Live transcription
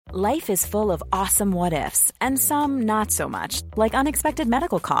Life is full of awesome what-ifs, and some not so much, like unexpected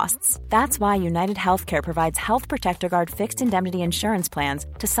medical costs. That's why United Healthcare provides Health Protector Guard fixed indemnity insurance plans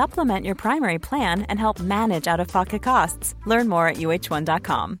to supplement your primary plan and help manage out-of-pocket costs. Learn more at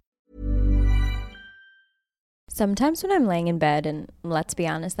uh1.com. Sometimes when I'm laying in bed, and let's be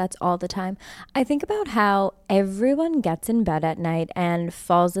honest, that's all the time, I think about how everyone gets in bed at night and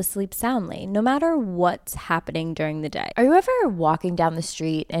falls asleep soundly, no matter what's happening during the day. Are you ever walking down the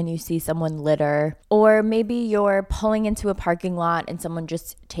street and you see someone litter? Or maybe you're pulling into a parking lot and someone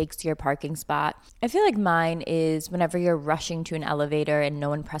just takes your parking spot? I feel like mine is whenever you're rushing to an elevator and no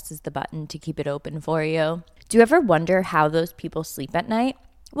one presses the button to keep it open for you. Do you ever wonder how those people sleep at night?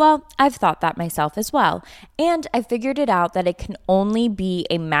 Well, I've thought that myself as well, and I figured it out that it can only be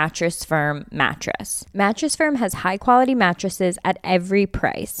a Mattress Firm mattress. Mattress Firm has high-quality mattresses at every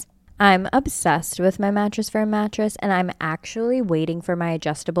price. I'm obsessed with my Mattress Firm mattress, and I'm actually waiting for my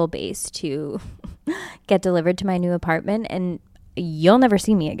adjustable base to get delivered to my new apartment, and you'll never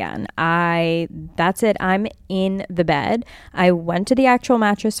see me again. That's it. I'm in the bed. I went to the actual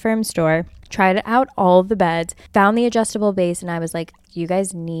Mattress Firm store, tried out all of the beds, found the adjustable base, and I was like, you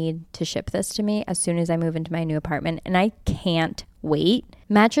guys need to ship this to me as soon as I move into my new apartment, and I can't wait.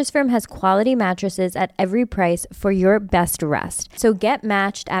 Mattress Firm has quality mattresses at every price for your best rest. So get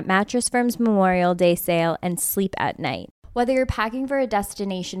matched at Mattress Firm's Memorial Day sale and sleep at night. Whether you're packing for a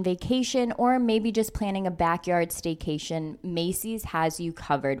destination vacation or maybe just planning a backyard staycation, Macy's has you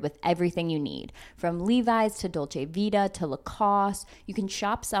covered with everything you need. From Levi's to Dolce Vita to Lacoste, you can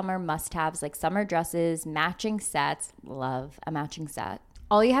shop summer must-haves like summer dresses, matching sets. Love a matching set.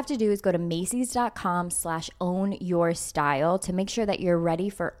 All you have to do is go to Macys.com/ownyourstyle to make sure that you're ready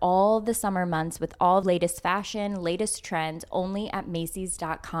for all the summer months with all the latest fashion, latest trends, only at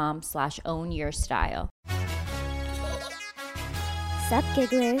Macys.com/ownyourstyle. Sup,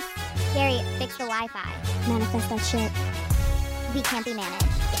 gigglers? Gary, fix the Wi-Fi. Manifest that shit. We can't be managed.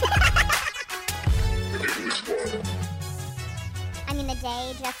 I mean, the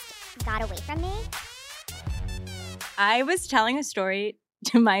day just got away from me. I was telling a story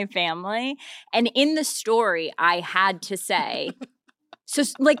to my family, and in the story, I had to say,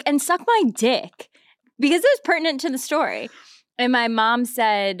 and suck my dick, because it was pertinent to the story. And my mom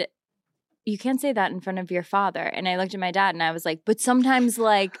said, you can't say that in front of your father. And I looked at my dad and I was like, but sometimes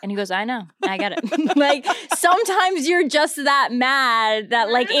and he goes, I know, I get it. Sometimes you're just that mad that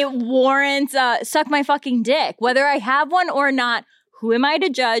it warrants suck my fucking dick. Whether I have one or not, who am I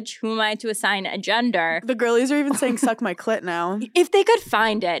to judge? Who am I to assign a gender? The girlies are even saying suck my clit now. If they could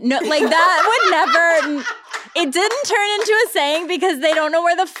find it. No, that would never, it didn't turn into a saying because they don't know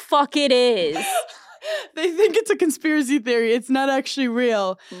where the fuck it is. They think it's a conspiracy theory. It's not actually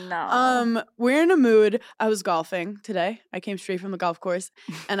real. No. We're in a mood. I was golfing today. I came straight from the golf course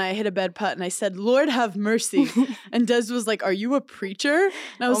and I hit a bed putt and I said, Lord have mercy. And Des was like, are you a preacher?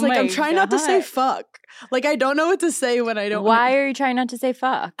 And I was I'm trying not to say fuck. I don't know what to say when I don't. Why are you trying not to say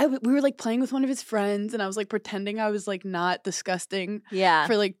fuck? We were playing with one of his friends and I was pretending I was not disgusting. Yeah.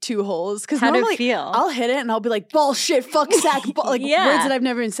 For 2 holes. Because how normally did it feel? I'll hit it and I'll be like, bullshit, fuck, sack, words that I've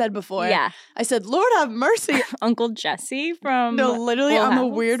never even said before. Yeah. I said, Lord have mercy. Uncle Jesse from No, literally, Full I'm House? a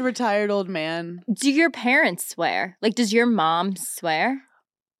weird retired old man. Do your parents swear? Does your mom swear?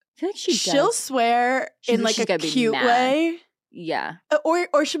 I feel like She'll swear in she's a gonna be cute mad. way. Yeah.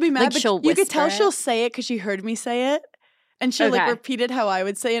 Or she'll be mad, but she'll you could whisper tell it? she'll say it because she heard me say it. And she'll repeat it how I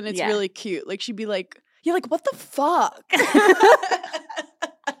would say it, and it's really cute. She'd be like, you're like, what the fuck?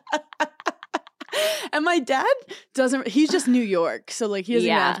 And my dad he's just New York. So he doesn't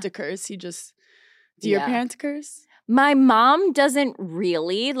even have to curse. He just, do your parents curse? My mom doesn't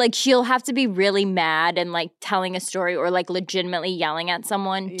really. She'll have to be really mad and telling a story or legitimately yelling at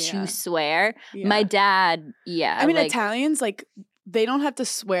someone to swear. Yeah. My dad, I mean, Italians, they don't have to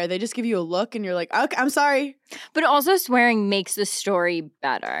swear. They just give you a look and you're like, okay, I'm sorry. But also swearing makes the story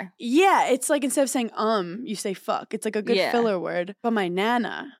better. Yeah, it's instead of saying you say fuck. It's a good filler word. But my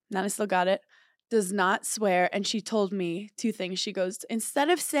Nana still got it, does not swear. And she told me 2 things. She goes, instead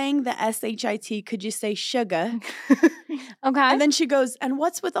of saying the S-H-I-T, could you say sugar? Okay. And then she goes, and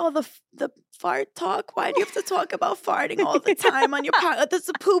what's with all the fart talk? Why do you have to talk about farting all the time on your podcast? That's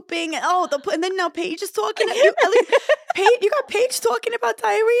the pooping. And then now Paige is talking. You got Paige talking about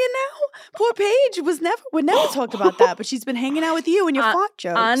diarrhea now? Poor Paige would never talk about that, but she's been hanging out with you and your fart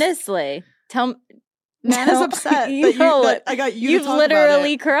jokes. Honestly, Nana's upset that I got you to talk about it. You've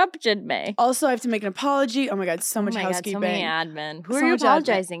literally corrupted me. Also, I have to make an apology. Oh my God, so much housekeeping. So many admin. Who are you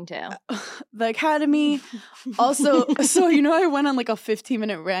apologizing to? The Academy. Also, so I went on a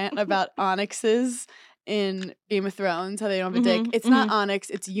 15-minute rant about onyxes in Game of Thrones, how they don't have a dick. It's not onyx,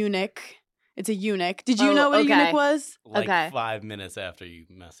 it's eunuch. It's a eunuch. Did you know what a eunuch was? Like 5 minutes after you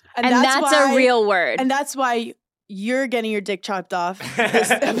messaged. And that's a real word. And that's why you're getting your dick chopped off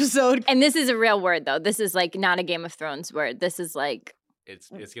this episode. And this is a real word, though. This is like not a Game of Thrones word. This is like It's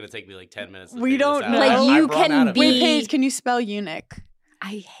going to take me like 10 minutes. We don't know. Like you can be. Wait, Paige, can you spell eunuch?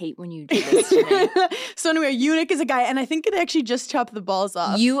 I hate when you do this to me. So anyway, a eunuch is a guy, and I think they actually just chopped the balls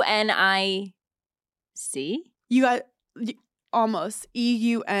off. UNIC? You got almost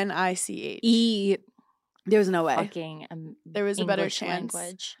EUNICH. E. There's no way. Fucking there was a better chance.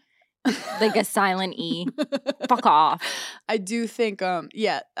 Language. Like a silent E. Fuck off. I do think, I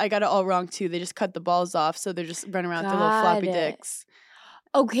got it all wrong too. They just cut the balls off, so they're just running around with their little floppy dicks.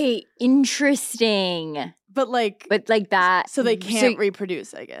 Okay, interesting. But like that. So they can't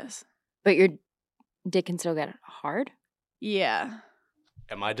reproduce, I guess. But your dick can still get hard? Yeah.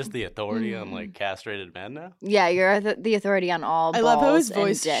 Am I just the authority on like castrated men now? Yeah, you're the authority on all balls. I love how his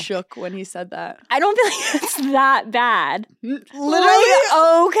voice shook when he said that. I don't feel like it's that bad.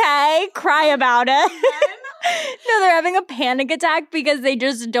 Literally? Okay, cry about it. No, they're having a panic attack because they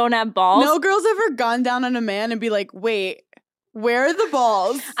just don't have balls. No girl's ever gone down on a man and be like, wait, where are the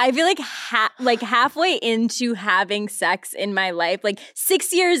balls? I feel like halfway into having sex in my life, like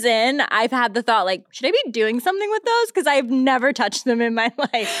 6 years in, I've had the thought, like, should I be doing something with those? Because I've never touched them in my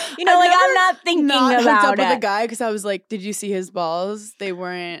life. You know, I'm not thinking about hooked up it. with a guy because I was like, did you see his balls? They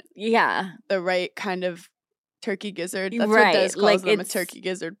weren't the right kind of turkey gizzard. That's what Des calls them, a turkey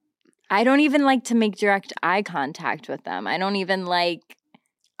gizzard. I don't even like to make direct eye contact with them. I don't even like...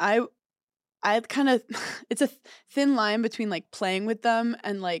 I kind of, it's a thin line between like playing with them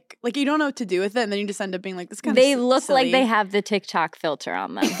and like you don't know what to do with it, and then you just end up being like this kind of They look silly. like they have the TikTok filter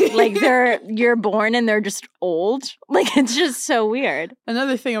on them. Like you're born and they're just old. Like it's just so weird.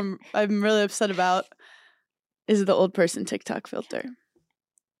 Another thing I'm really upset about is the old person TikTok filter.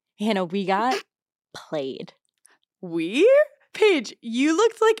 Hannah, we got played. Paige, you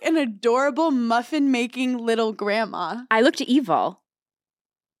looked like an adorable muffin making little grandma. I looked evil.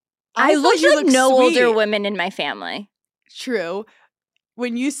 I looked like no older women in my family. True.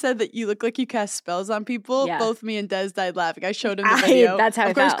 When you said that you look like you cast spells on people, both me and Des died laughing. I showed him the video. That's how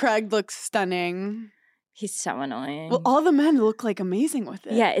I felt. Of course, Craig looks stunning. He's so annoying. Well, all the men look like amazing with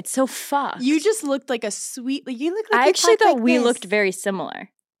it. Yeah, it's so fucked. You just looked like a sweet. Like, you look like I actually thought like we this. looked very similar.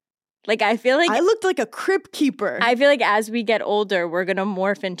 Like I feel like I looked like a crypt keeper. I feel like as we get older, we're gonna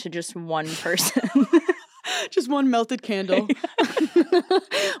morph into just one person. Just one melted candle.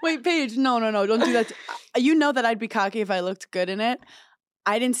 Wait, Paige, no, don't do that. You know that I'd be cocky if I looked good in it.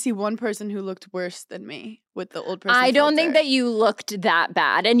 I didn't see one person who looked worse than me with the old person I don't filter. think that you looked that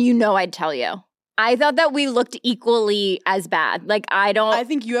bad, and you know I'd tell you. I thought that we looked equally as bad. Like I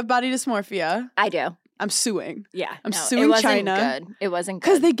think you have body dysmorphia. I do. I'm suing. Yeah. I'm suing China. It wasn't good.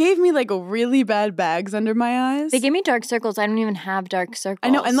 Because they gave me like a really bad bags under my eyes. They gave me dark circles. I don't even have dark circles. I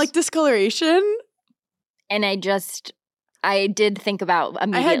know. And like discoloration. And I did think about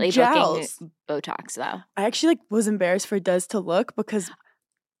immediately booking Botox though. I actually was embarrassed for Des to look because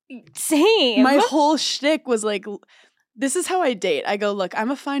same. My whole shtick was like, this is how I date. I go, look,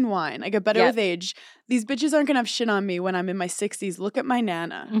 I'm a fine wine. I get better with age. These bitches aren't going to have shit on me when I'm in my 60s. Look at my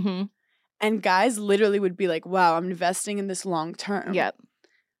Nana. Mm-hmm. And guys literally would be like, wow, I'm investing in this long term. Yep.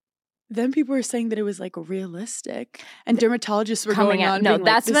 Then people were saying that it was like realistic. And dermatologists were coming going out. on. No, being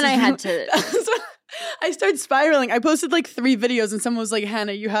that's like, when I had to. I started spiraling. I posted like 3 videos and someone was like,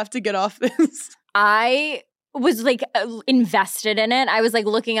 Hannah, you have to get off this. I was like invested in it. I was like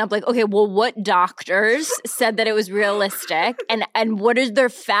looking up like, okay, well, what doctors said that it was realistic and what is their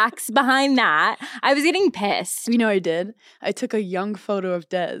facts behind that? I was getting pissed. You know what I did? I took a young photo of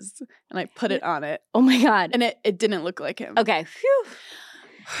Des and I put it on it. Oh my God. And it didn't look like him. Okay. Phew.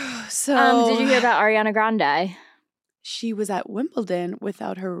 So did you hear about Ariana Grande? She was at Wimbledon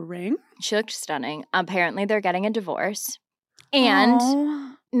without her ring. She looked stunning. Apparently they're getting a divorce. And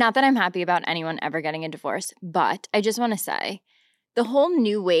not that I'm happy about anyone ever getting a divorce, but I just want to say the whole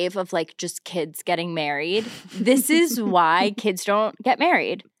new wave of like just kids getting married, this is why kids don't get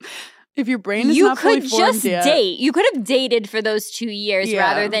married. If your brain is not fully formed yet. You could just date. You could have dated for those 2 years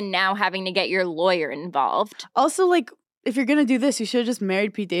rather than now having to get your lawyer involved. Also, like, if you're going to do this, you should have just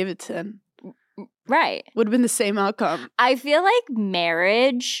married Pete Davidson. Right. Would have been the same outcome. I feel like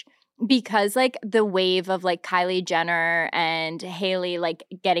marriage, because like the wave of like Kylie Jenner and Hailey like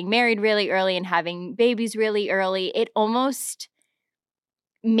getting married really early and having babies really early, it almost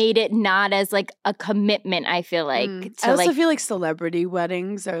made it not as like a commitment, I feel like. I also feel like celebrity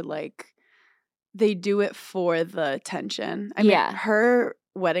weddings are like, they do it for the attention. I mean, her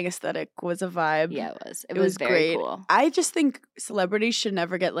wedding aesthetic was a vibe. Yeah, it was. It was was very great. cool. I just think celebrities should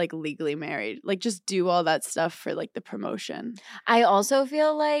never get like legally married. Like just do all that stuff for like the promotion. I also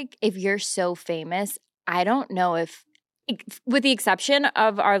feel like if you're so famous, I don't know if, with the exception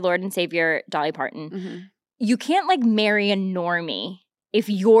of our Lord and Savior Dolly Parton, you can't like marry a normie if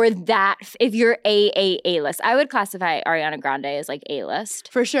you're A-list. I would classify Ariana Grande as like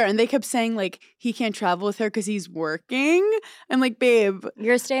A-list. For sure. And they kept saying like he can't travel with her because he's working. I'm like, babe,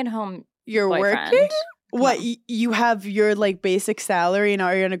 You're a stay-at-home you're boyfriend. working? What, you have your like basic salary and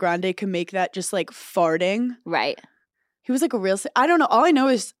Ariana Grande can make that just like farting? Right. He was like a real, I don't know. All I know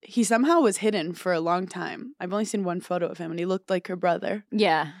is he somehow was hidden for a long time. I've only seen one photo of him and he looked like her brother.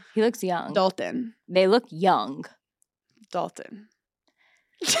 Yeah. He looks young. Dalton. They look young. Dalton.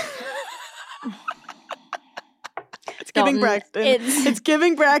 It's Dalton, giving Braxton. it's- It's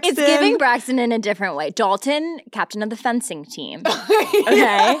giving Braxton. It's giving Braxton in a different way. Dalton, captain of the fencing team.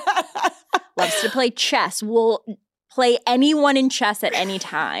 Okay. Loves to play chess. Will play anyone in chess at any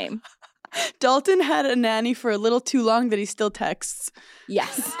time. Dalton had a nanny for a little too long that he still texts.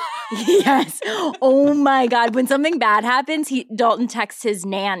 Yes. Yes. Oh my God. When something bad happens, Dalton texts his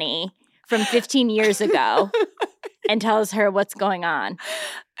nanny from 15 years ago and tells her what's going on.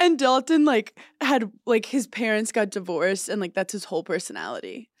 And Dalton like had like his parents got divorced and like that's his whole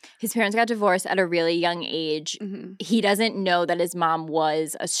personality. His parents got divorced at a really young age. He doesn't know that his mom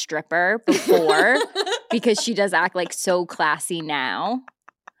was a stripper because she does act like so classy now.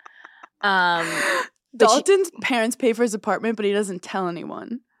 Dalton's parents pay for his apartment, but he doesn't tell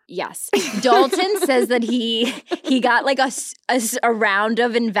anyone. Yes. Dalton says that he got like a round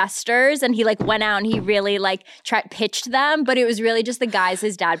of investors and he like went out and he really like pitched them, but it was really just the guys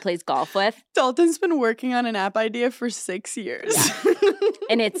his dad plays golf with. Dalton's been working on an app idea for 6 years. Yeah.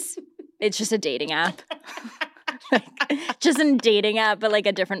 And it's just a dating app. Like, just a dating app, but like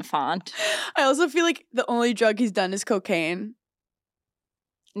a different font. I also feel like the only drug he's done is cocaine.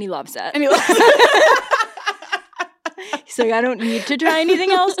 And he loves it. And he loves it. He's like, I don't need to try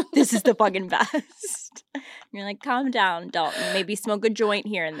anything else. This is the fucking best. You're like, calm down, Dalton. Maybe smoke a joint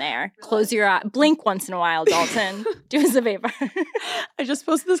here and there. Close your eye. Blink once in a while, Dalton. Do us a favor. I just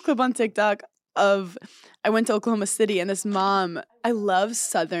posted this clip on TikTok of I went to Oklahoma City and this mom, I love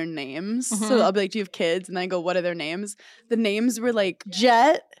Southern names. So I'll be like, do you have kids? And then I go, what are their names? The names were like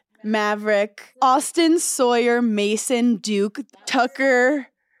Jet, Maverick, Austin, Sawyer, Mason, Duke, Tucker.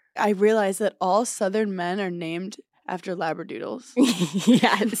 I realized that all Southern men are named after Labradoodles.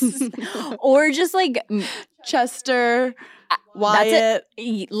 Yes. Or just like Chester, Wyatt.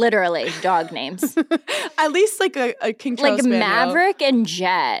 Literally dog names. At least like a King Charles Like Spaniel. Maverick and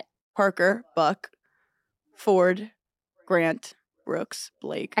Jet. Parker, Buck, Ford, Grant, Brooks,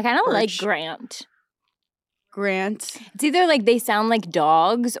 Blake. I kind of like Birch, Grant. Grant. It's either like they sound like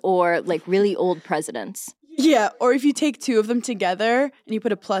dogs or like really old presidents. Yeah, or if you take two of them together and you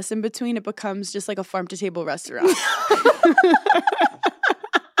put a plus in between, it becomes just like a farm-to-table restaurant.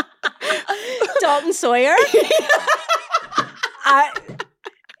 Dalton Sawyer?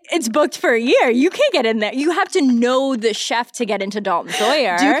 It's booked for a year. You can't get in there. You have to know the chef to get into Dalton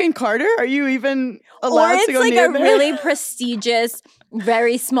Sawyer. Duke and Carter? Are you even allowed to go Or it's like near a there? really prestigious,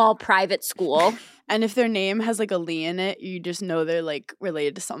 very small private school. And if their name has like a Lee in it, you just know they're like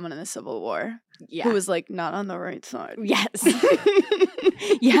related to someone in the Civil War. Yeah. Who was like not on the right side. Yes.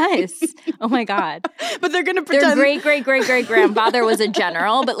 Yes. Oh my God. But they're gonna Their pretend great-great-great-great-grandfather was a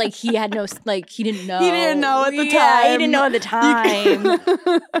general, but like he had no, like he didn't know. He didn't know at the Yeah, time. he didn't know at the time.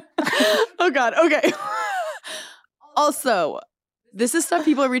 Oh God. Okay. Also, this is stuff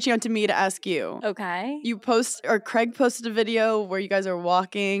people are reaching out to me to ask you. Okay. Craig posted a video where you guys are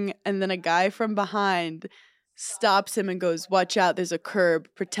walking and then a guy from behind stops him and goes, watch out, there's a curb.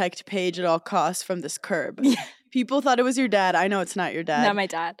 Protect Paige at all costs from this curb. Yeah. People thought it was your dad. I know it's not your dad. Not my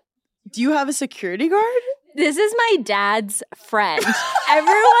dad. Do you have a security guard? This is my dad's friend.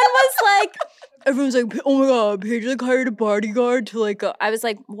 Everyone's like, oh my God, Paige like hired a bodyguard to like go. I was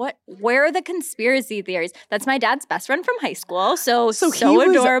like, what? Where are the conspiracy theories? That's my dad's best friend from high school. So he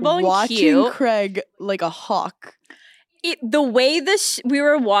was adorable and watching cute. Craig like a hawk. The way we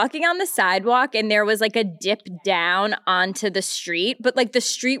were walking on the sidewalk and there was like a dip down onto the street, but like the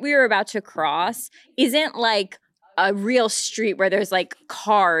street we were about to cross isn't like a real street where there's like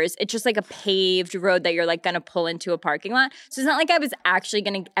cars. It's just like a paved road that you're like going to pull into a parking lot. So it's not like I was actually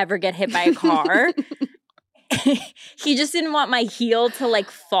going to ever get hit by a car. He just didn't want my heel to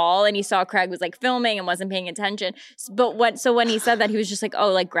like fall, and he saw Craig was like filming and wasn't paying attention. But when he said that, he was just like,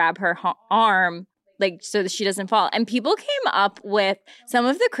 oh, like grab her arm. Like, so that she doesn't fall. And people came up with some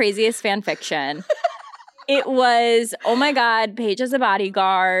of the craziest fan fiction It was, oh my God, Paige is a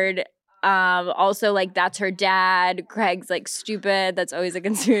bodyguard. Also, like, that's her dad. Craig's, like, stupid. That's always a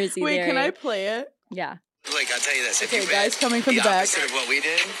conspiracy Wait, theory. can I play it? Yeah. Look, I'll tell you this. Okay, if you guys read coming from the back. opposite of what we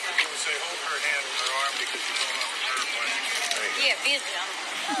did,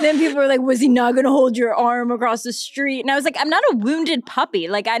 Then people were like, was he not going to hold your arm across the street? And I was like, I'm not a wounded puppy.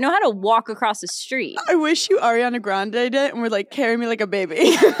 Like, I know how to walk across the street. I wish you Ariana Grande did it and were like, carry me like a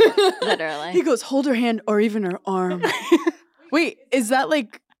baby. Literally. He goes, hold her hand or even her arm. Wait, is that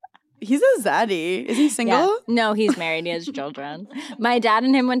like, he's a zaddy. Is he single? Yeah. No, he's married. He has children. My dad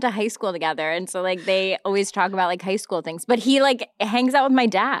and him went to high school together. And so, like, they always talk about, like, high school things. But he, like, hangs out with my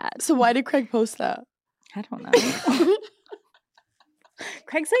dad. So why did Craig post that? I don't know.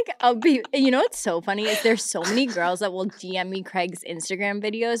 Craig's like, you know what's so funny is there's so many girls that will DM me Craig's Instagram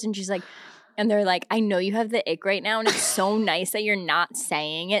videos, and she's like, and they're like, I know you have the ick right now, and it's so nice that you're not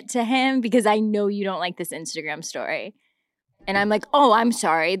saying it to him because I know you don't like this Instagram story. And I'm like, oh, I'm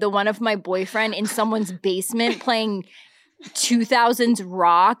sorry. The one of my boyfriend in someone's basement playing 2000s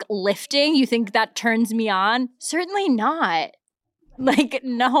rock lifting, you think that turns me on? Certainly not. Like,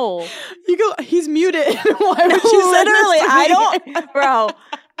 no. You go, he's muted. Why would you Literally, I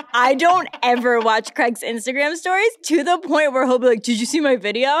I don't ever watch Craig's Instagram stories to the point where he'll be like, did you see my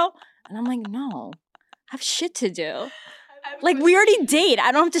video? And I'm like, no, I have shit to do. Like, we already date.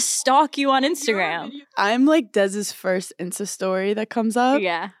 I don't have to stalk you on Instagram. I'm like Dez's first Insta story that comes up.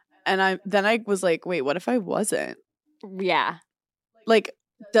 Yeah. And I was like, wait, what if I wasn't? Yeah. Like,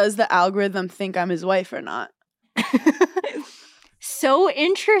 does the algorithm think I'm his wife or not? So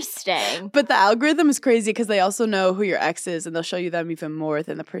interesting. But the algorithm is crazy because they also know who your ex is and they'll show you them even more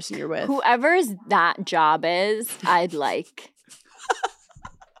than the person you're with. Whoever's that job is, I'd like.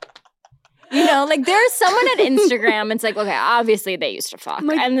 You know, like there's someone at Instagram, it's like, okay, obviously they used to fuck.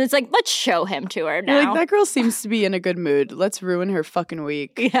 Like, and it's like, let's show him to her now. Like, that girl seems to be in a good mood. Let's ruin her fucking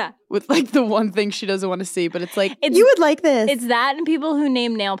week. Yeah. With like the one thing she doesn't want to see. But it's like, you would like this. It's that and people who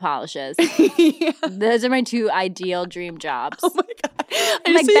name nail polishes. Yeah. Those are my two ideal dream jobs. Oh my God.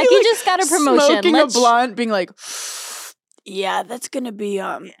 I'm like, Becky just got a promotion. Smoking a blunt, being like, yeah, that's going to be,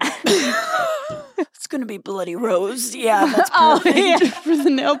 it's going to be Bloody Rose. Yeah, that's perfect for the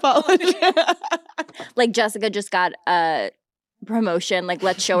nail polish. Like, Jessica just got a promotion. Like,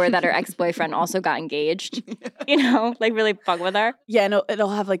 let's show her that her ex-boyfriend also got engaged. You know, like really fuck with her. Yeah, no, it'll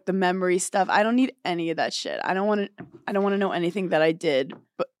have like the memory stuff. I don't need any of that shit. I don't want to know anything that I did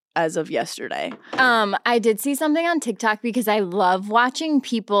as of yesterday. I did see something on TikTok because I love watching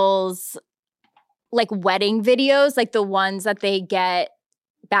people's like wedding videos, like the ones that they get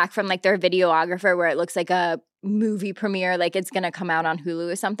back from like their videographer where it looks like a movie premiere, like it's gonna come out on Hulu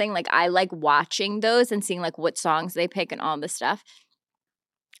or something. Like I like watching those and seeing like what songs they pick and all this stuff.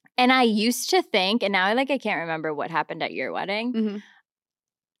 And I used to think, and now I can't remember what happened at your wedding. Mm-hmm.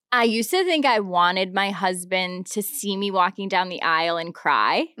 I used to think I wanted my husband to see me walking down the aisle and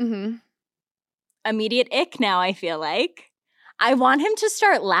cry. Mm-hmm. Immediate ick now, I feel like. I want him to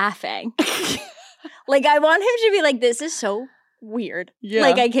start laughing. Like, I want him to be like, this is so weird. Yeah.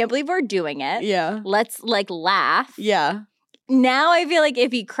 Like, I can't believe we're doing it. Yeah. Let's, like, laugh. Yeah. Now I feel like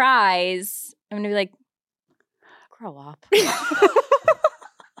if he cries, I'm going to be like, grow up.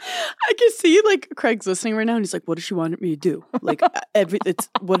 I can see like Craig's listening right now, and he's like, "What does she want me to do? Like,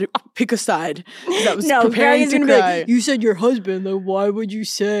 pick a side." That was preparing to cry. Like, you said your husband. Like, why would you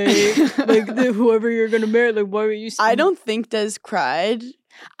say like whoever you're gonna marry? Like, why would you? Say? I don't think Des cried.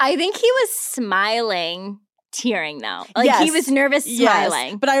 I think he was smiling, tearing though. Like yes. he was nervous, smiling.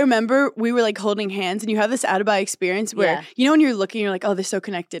 Yes. But I remember we were like holding hands, and you have this out of body experience where you know when you're looking, you're like, "Oh, they're so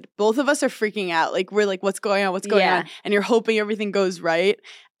connected." Both of us are freaking out. Like we're like, "What's going on? What's going on?" And you're hoping everything goes right.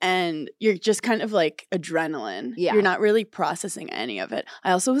 And you're just kind of like adrenaline. Yeah. You're not really processing any of it.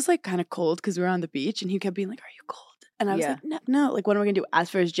 I also was like kind of cold because we were on the beach and he kept being like, "Are you cold?" And I was like, no. Like, what am I going to do?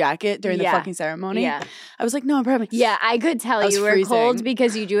 Ask for his jacket during the fucking ceremony? Yeah. I was like, no, I'm probably. Yeah, I could tell you were freezing. Cold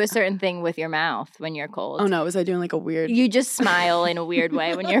because you do a certain thing with your mouth when you're cold. Oh, no. Was I doing like a weird. You just smile in a weird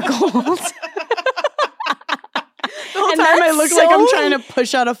way when you're cold. The whole time I look like I'm trying to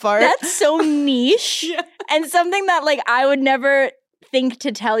push out a fart. That's so niche. And something that like I would never think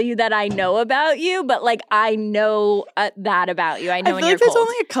to tell you that I know about you, but like I know that about you. I know when you're cold. There's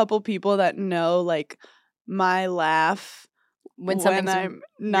only a couple people that know like my laugh when I'm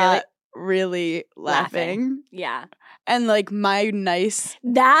not really laughing. Yeah. And like my nice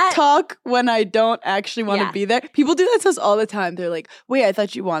talk when I don't actually want to be there. People do that to us all the time. They're like, "Wait, I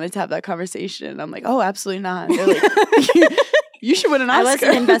thought you wanted to have that conversation." And I'm like, "Oh, absolutely not." They're like, you should win an Oscar. I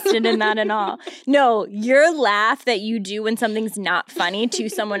wasn't invested in that at all. No, your laugh that you do when something's not funny to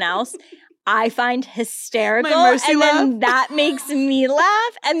someone else, I find hysterical, My mercy and then laugh. that makes me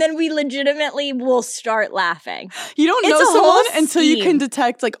laugh, and then we legitimately will start laughing. You don't It's know a whole someone until you can scheme.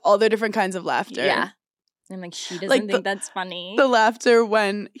 detect like all their different kinds of laughter. Yeah. I'm like, she doesn't Like think that's funny. The laughter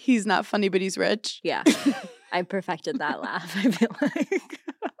when he's not funny but he's rich. Yeah. I perfected that laugh, I feel like.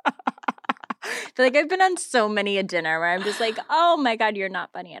 I feel like I've been on so many a dinner where I'm just like, oh my God, you're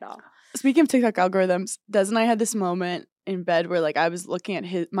not funny at all. Speaking of TikTok algorithms, Des and I had this moment in bed where like I was looking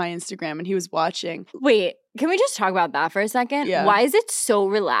at my Instagram and he was watching. Wait, can we just talk about that for a second? Yeah. Why is it so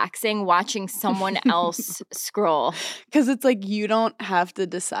relaxing watching someone else scroll? Because it's like you don't have to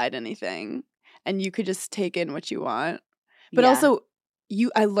decide anything and you could just take in what you want. But Yeah. also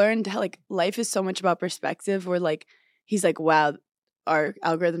I learned how like life is so much about perspective where like he's like, wow, our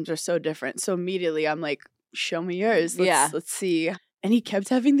algorithms are so different. So immediately I'm like, show me yours. Let's see. And he kept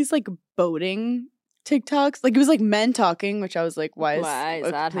having these like boating TikToks. Like it was like men talking, which I was like, why is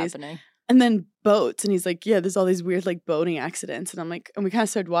that please? happening? And then boats. And he's like, yeah, there's all these weird like boating accidents. And I'm like, and we kind of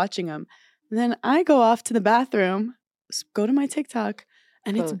started watching them. And then I go off to the bathroom, go to my TikTok,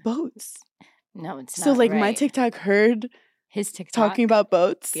 and it's boats. No, it's not. So like my right. TikTok heard His TikTok talking about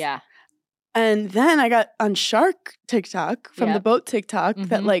boats. Yeah. And then I got on shark TikTok from the boat TikTok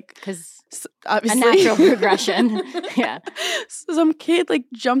that like because obviously a natural progression. Yeah. So some kid like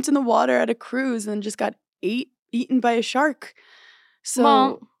jumped in the water at a cruise and just got eaten by a shark. So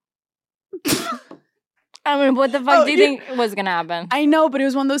Well, I mean, what the fuck do you think was gonna happen? I know, but it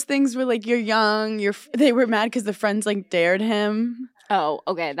was one of those things where like you're young, they were mad because the friends like dared him. Oh,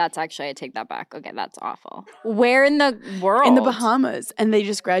 okay. That's actually, I take that back. Okay, that's awful. Where in the world? In the Bahamas. And they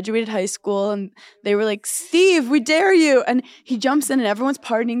just graduated high school and they were like, Steve, we dare you. And he jumps in and everyone's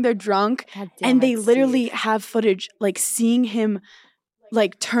partying, they're drunk. And they literally have footage like seeing him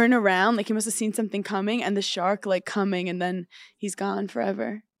like turn around, like he must have seen something coming and the shark like coming and then he's gone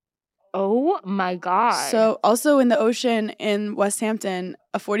forever. Oh my God. So also in the ocean in West Hampton,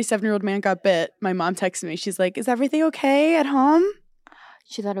 a 47-year-old man got bit. My mom texted me. She's like, is everything okay at home?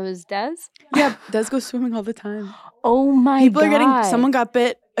 She thought it was Des? Yeah, Des goes swimming all the time. Oh my God. People are getting, someone got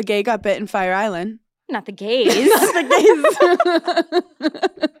bit, a gay got bit in Fire Island. Not the gays. Not the gays.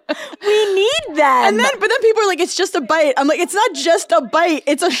 We need them. But then people are like, it's just a bite. I'm like, it's not just a bite.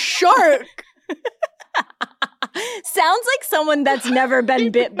 It's a shark. Sounds like someone that's never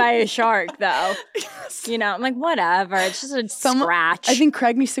been bit by a shark, though. You know, I'm like, whatever. It's just a scratch. I think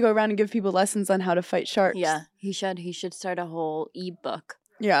Craig needs to go around and give people lessons on how to fight sharks. Yeah, he should. He should start a whole ebook.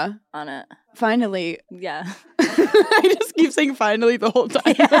 Yeah. On it. Finally. Yeah. I just keep saying finally the whole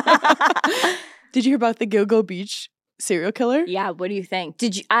time. Yeah. Did you hear about the Gilgo Beach serial killer? Yeah, what do you think?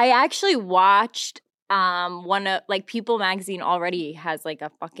 I actually watched one of like People magazine already has like a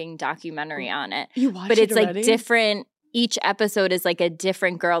fucking documentary on it. You watched but it it's already? Like different. Each episode is like a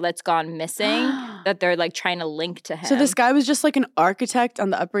different girl that's gone missing that they're like trying to link to him. So this guy was just like an architect on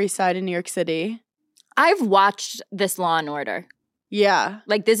the Upper East Side in New York City. I've watched this Law and Order. Yeah.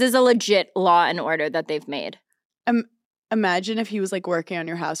 Like this is a legit Law and Order that they've made. Imagine if he was like working on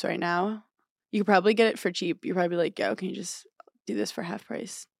your house right now. You could probably get it for cheap. You're probably like, yo, can you just do this for half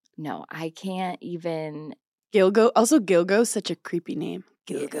price? No, I can't even. Gilgo. Also, Gilgo's such a creepy name.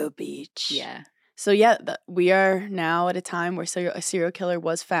 Gilgo Beach. Yeah. So yeah, we are now at a time where a serial killer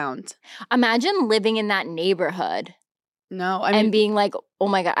was found. Imagine living in that neighborhood. No, I mean, and being like, oh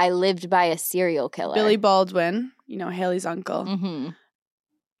my God, I lived by a serial killer. Billy Baldwin, you know, Haley's uncle,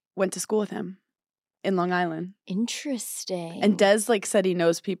 went to school with him in Long Island. Interesting. And Des like said he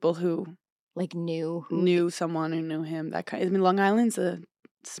knows people who like knew someone who knew him. That kind. I mean, Long Island's a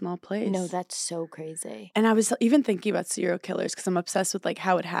small place. No, that's so crazy. And I was even thinking about serial killers because I'm obsessed with like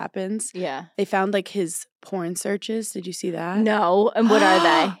how it happens. Yeah. They found like his porn searches. Did you see that? No. And what are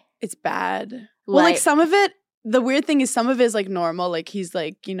they? It's bad. Well, like some of it, the weird thing is some of it is like normal. Like he's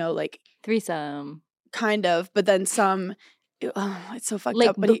like, you know, like threesome. Kind of. But then some, it's so fucked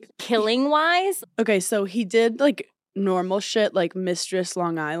up. But killing wise? Okay, so he did like normal shit like Mistress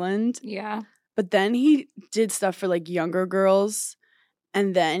Long Island. Yeah. But then he did stuff for like younger girls.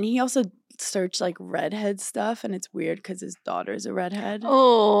 And then he also searched like redhead stuff. And it's weird because his daughter's a redhead.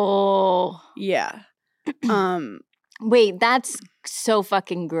 Oh. Yeah. Wait, that's so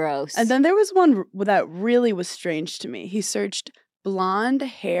fucking gross. And then there was one that really was strange to me. He searched blonde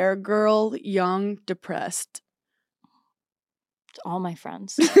hair girl, young, depressed. It's all my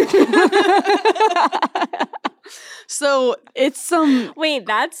friends. So it's some... Wait,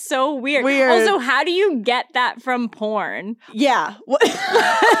 that's so weird. Weird. Also, how do you get that from porn? Yeah. What?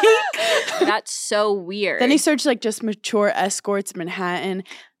 That's so weird. Then he searched like just mature escorts, Manhattan.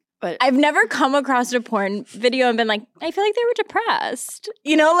 But I've never come across a porn video and been like, I feel like they were depressed.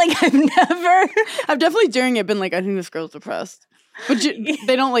 You know, like I've definitely during it been like, I think this girl's depressed. But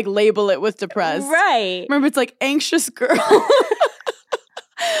they don't like label it with depressed. Right. Remember, it's like anxious girl,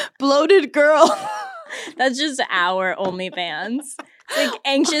 bloated girl. That's just our OnlyFans. It's like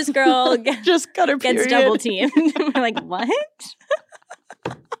anxious girl Just got her period. gets double teamed. We're like, what?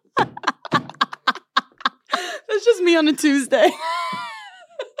 That's just me on a Tuesday.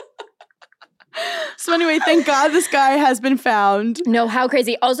 So anyway, thank God this guy has been found. No, how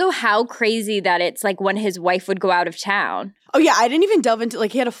crazy. Also, how crazy that it's like when his wife would go out of town. Oh yeah, I didn't even delve into,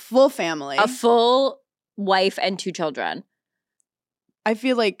 like, he had a full family. A full wife and 2 children. I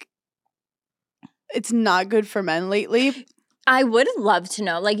feel like it's not good for men lately. I would love to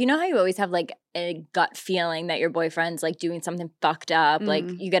know. Like, you know how you always have like a gut feeling that your boyfriend's like doing something fucked up? Like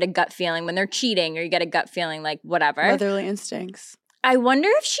you get a gut feeling when they're cheating, or you get a gut feeling like whatever. Motherly instincts. I wonder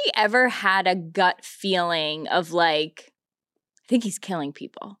if she ever had a gut feeling of like, I think he's killing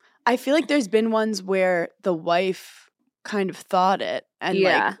people. I feel like there's been ones where the wife kind of thought it and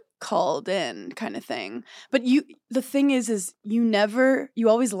like called in kind of thing. But the thing is you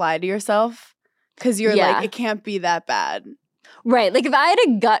always lie to yourself because you're like, it can't be that bad. Right. Like if I had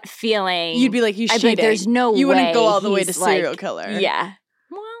a gut feeling, you'd be like, he's cheating. Like, there's no way. You wouldn't go all the way to like, serial killer. Yeah.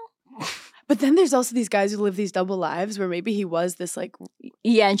 Well. But then there's also these guys who live these double lives where maybe he was this like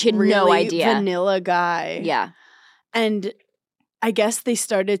and she had really no idea. vanilla guy. Yeah. And I guess they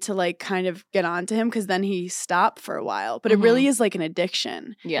started to like kind of get onto him because then he stopped for a while. But it really is like an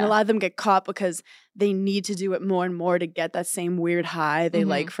addiction. Yeah. And a lot of them get caught because they need to do it more and more to get that same weird high they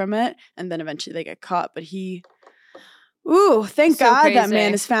like from it. And then eventually they get caught. But thank God crazy. that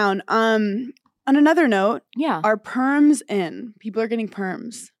man is found. On another note, are perms in? People are getting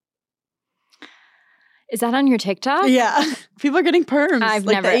perms. Is that on your TikTok? Yeah. People are getting perms. I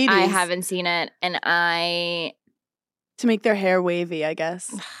haven't seen it. And to make their hair wavy, I guess.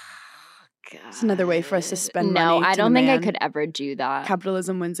 God. It's another way for us to spend money. No, I don't think I could ever do that.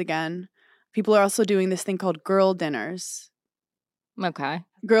 Capitalism wins again. People are also doing this thing called girl dinners. Okay.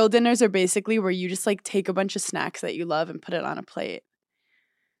 Girl dinners are basically where you just like take a bunch of snacks that you love and put it on a plate.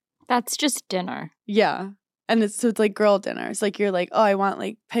 That's just dinner. Yeah. And it's like girl dinners. Like you're like, oh, I want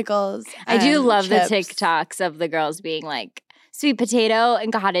like pickles. I do love chips. the TikToks of the girls being like sweet potato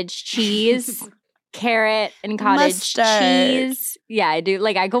and cottage cheese, carrot and cottage Mustard. cheese. Yeah, I do.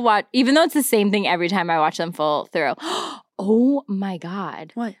 Like I could watch, even though it's the same thing every time I watch them full through. Oh my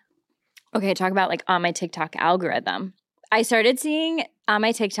God. What? Okay, talk about like on my TikTok algorithm. I started seeing on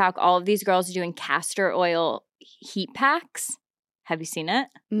my TikTok all of these girls doing castor oil heat packs. Have you seen it?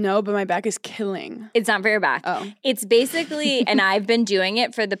 No, but my back is killing. It's not for your back. Oh. It's basically, and I've been doing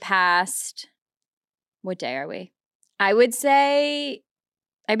it for the past, what day are we? I would say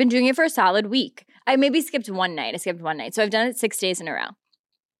I've been doing it for a solid week. I maybe skipped one night. So I've done it 6 days in a row.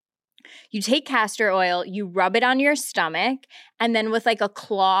 You take castor oil, you rub it on your stomach, and then with like a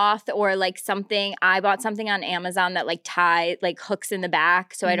cloth or like something, I bought something on Amazon that like hooks in the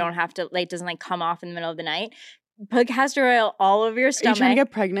back so I don't have to, like, doesn't like come off in the middle of the night. Put castor oil all over your stomach. Are you trying to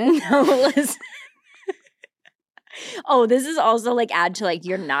get pregnant? No, listen. Oh, this is also like add to like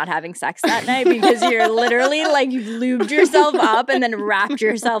you're not having sex that night because you're literally like you've lubed yourself up and then wrapped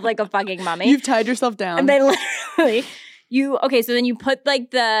yourself like a fucking mummy. You've tied yourself down. And then literally so then you put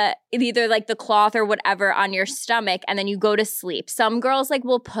like either like the cloth or whatever on your stomach and then you go to sleep. Some girls like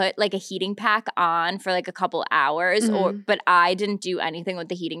will put like a heating pack on for like a couple hours but I didn't do anything with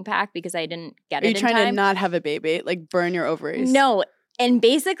the heating pack because I didn't get it in time. Are you trying to not have a baby? Like burn your ovaries? No. And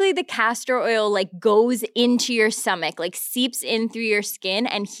basically the castor oil like goes into your stomach, like seeps in through your skin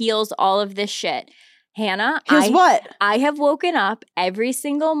and heals all of this shit. Hannah, what? I have woken up every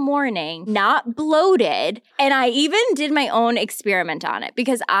single morning not bloated, and I even did my own experiment on it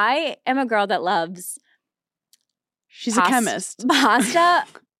because I am a girl that loves She's a chemist. Pasta,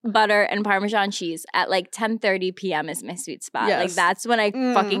 butter, and Parmesan cheese at like 10:30 p.m. is my sweet spot. Yes. Like that's when I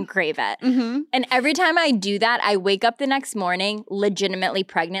fucking crave it. Mm-hmm. And every time I do that, I wake up the next morning legitimately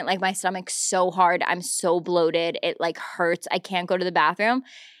pregnant. Like my stomach's so hard. I'm so bloated. It like hurts. I can't go to the bathroom.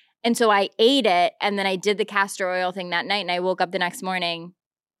 And so I ate it, and then I did the castor oil thing that night, and I woke up the next morning.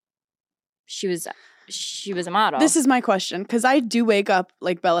 She was a model. This is my question, because I do wake up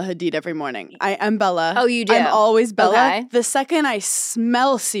like Bella Hadid every morning. I am Bella. Oh, you do? I'm always Bella. Okay. The second I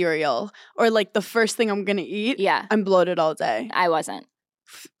smell cereal or like the first thing I'm going to eat, I'm bloated all day. I wasn't.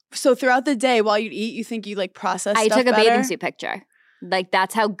 So throughout the day while you eat, you think you like process stuff I took a better? bathing suit picture. Like,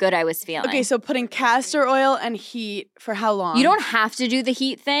 that's how good I was feeling. Okay, so putting castor oil and heat for how long? You don't have to do the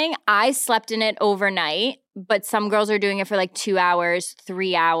heat thing. I slept in it overnight. but some girls are doing it for like 2 hours,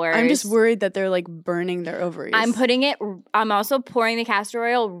 3 hours. I'm just worried that they're like burning their ovaries. I'm also pouring the castor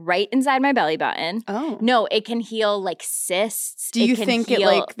oil right inside my belly button. Oh. No, it can heal like cysts. Do you think it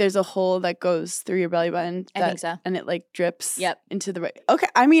like there's a hole that goes through your belly button? I think so. And it like drips into the right. Okay.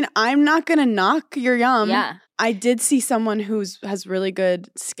 I mean, I'm not going to knock your yum. Yeah. I did see someone who has really good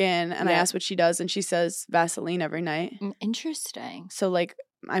skin, and I asked what she does, and she says Vaseline every night. Interesting. So like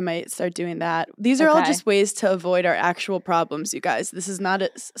I might start doing that. These are all just ways to avoid our actual problems, you guys. This is not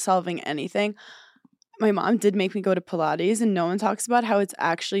solving anything. My mom did make me go to Pilates, and no one talks about how it's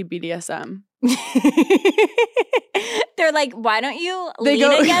actually BDSM. They're like, why don't you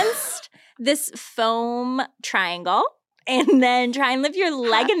lean against this foam triangle and then try and lift your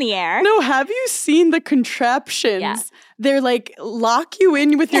leg in the air? No, have you seen the contraptions? Yeah. They're like, lock you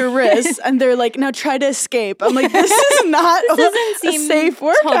in with your wrists, and they're like, now try to escape. I'm like, this is not a safe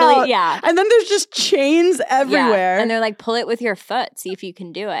workout. Totally, And then there's just chains everywhere. Yeah. And they're like, pull it with your foot, see if you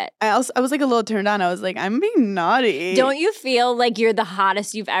can do it. I was like a little turned on. I was like, I'm being naughty. Don't you feel like you're the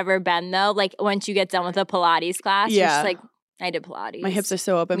hottest you've ever been, though? Like, once you get done with a Pilates class, you're just like, I did Pilates. My hips are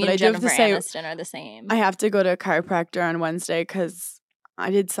so open. Me but and I do have Jennifer to say, Aniston are the same. I have to go to a chiropractor on Wednesday because I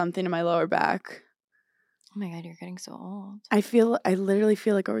did something to my lower back. Oh my God, you're getting so old. I literally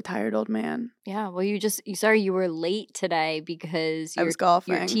feel like a retired old man. Yeah, well, you were late today because I was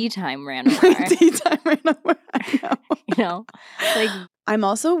golfing. Your tea time ran over. Tea time ran over. I know. You know, like I'm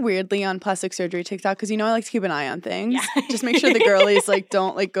also weirdly on plastic surgery TikTok because I like to keep an eye on things. Yeah. Just make sure the girlies like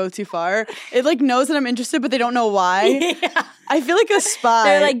don't like go too far. It like knows that I'm interested, but they don't know why. Yeah. I feel like a spy.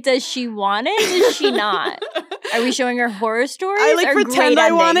 They're like, does she want it? Does she not? Are we showing her horror stories? I like pretend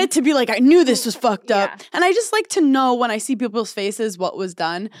I want it to be like, I knew this was fucked up. Yeah. And I just like to know when I see people's faces what was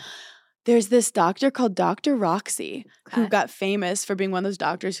done. There's this doctor called Dr. Roxy who got famous for being one of those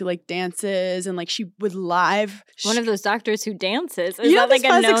doctors who like dances and like she would live. One of those doctors who dances. Is that like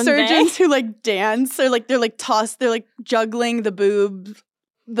a known surgeons thing? who like dance or like they're like tossed, they're like juggling the boobs,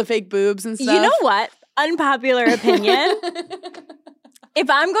 the fake boobs and stuff. You know what? Unpopular opinion. If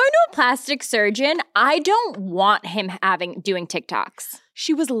I'm going to a plastic surgeon, I don't want him doing TikToks.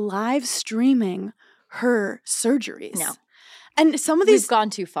 She was live streaming her surgeries. No. And some of these We've gone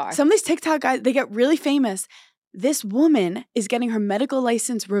too far. Some of these TikTok guys, they get really famous. This woman is getting her medical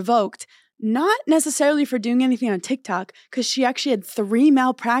license revoked, not necessarily for doing anything on TikTok, because she actually had 3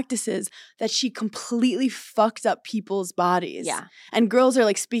 malpractices that she completely fucked up people's bodies. Yeah. And girls are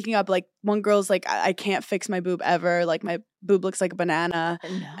like speaking up, like one girl's like, I can't fix my boob ever. Like my boob looks like a banana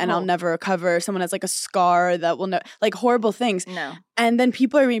and I'll never recover. Someone has like a scar that will like horrible things. No. And then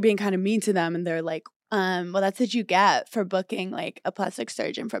people are being kind of mean to them and they're like, well, that's what you get for booking like a plastic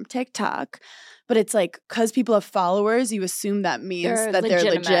surgeon from TikTok. But it's like, because people have followers, you assume that means that they're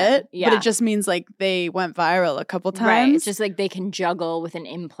legit. Yeah. But it just means like they went viral a couple times. Right. It's just like they can juggle with an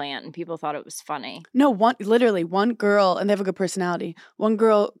implant and people thought it was funny. No, literally one girl, and they have a good personality. One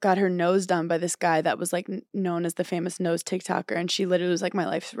girl got her nose done by this guy that was like known as the famous nose TikToker. And she literally was like, my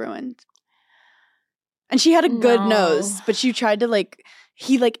life's ruined. And she had a good nose, but she tried to like,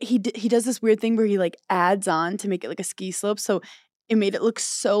 he does this weird thing where he like adds on to make it like a ski slope. So it made it look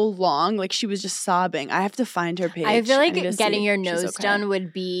so long, like she was just sobbing. I have to find her page. I feel like getting your nose done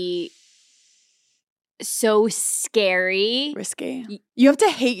would be so scary. Risky. You have to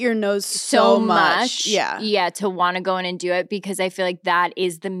hate your nose so much. Yeah. Yeah, to want to go in and do it because I feel like that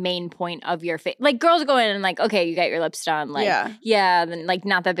is the main point of your face. Like girls go in and like, okay, you got your lips done. Like, yeah, then like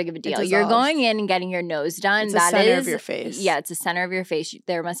not that big of a deal. You're going in and getting your nose done. It's the center of your face. Yeah, it's the center of your face.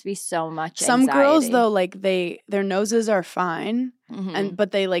 There must be so much Some anxiety. girls though, like their noses are fine. Mm-hmm.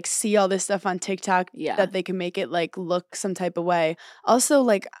 But they like see all this stuff on TikTok that they can make it like look some type of way. Also,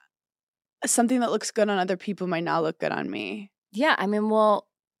 like something that looks good on other people might not look good on me. Yeah, I mean, well,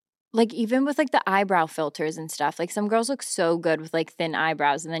 like even with like the eyebrow filters and stuff, like some girls look so good with like thin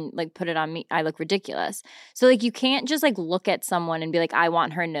eyebrows and then like put it on me, I look ridiculous. So like you can't just like look at someone and be like, I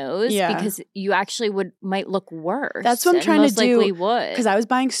want her nose because you actually might look worse. That's what I'm trying to do. Likely would. Because I was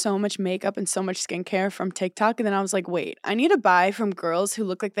buying so much makeup and so much skincare from TikTok, and then I was like, wait, I need to buy from girls who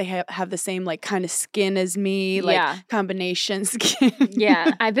look like they have the same like kind of skin as me, like combination skin.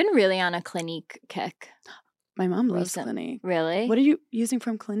 Yeah, I've been really on a Clinique kick. My mom loves Clinique. Really? What are you using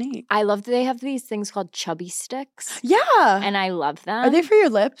from Clinique? I love that they have these things called chubby sticks. Yeah. And I love them. Are they for your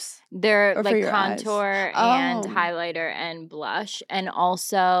lips? They're like contour and highlighter and blush. And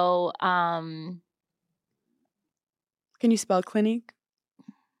also Can you spell Clinique?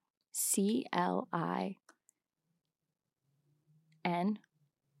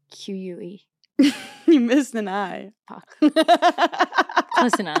 CLINQUE. You missed an I. Fuck.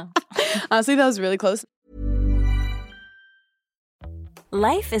 Close enough. Honestly, that was really close.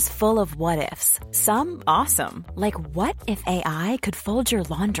 Life is full of what-ifs. Some awesome, like what if AI could fold your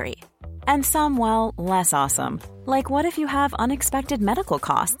laundry? And some, well, less awesome, like what if you have unexpected medical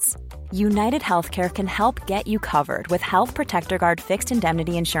costs? United Healthcare can help get you covered with Health Protector Guard fixed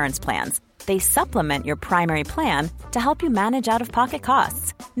indemnity insurance plans. They supplement your primary plan to help you manage out-of-pocket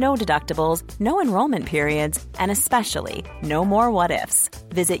costs. No deductibles, no enrollment periods, and especially no more what-ifs.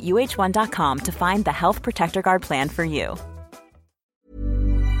 Visit uh1.com to find the Health Protector Guard plan for you.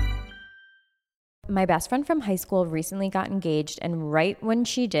 My best friend from high school recently got engaged, and right when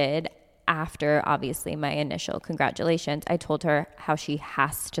she did, after obviously my initial congratulations, I told her how she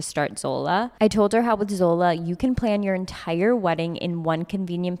has to start Zola. I told her how with Zola, you can plan your entire wedding in one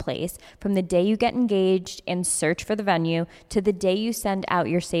convenient place, from the day you get engaged and search for the venue to the day you send out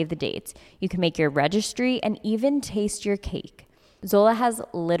your save the dates. You can make your registry and even taste your cake. Zola has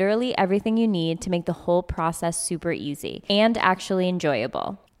literally everything you need to make the whole process super easy and actually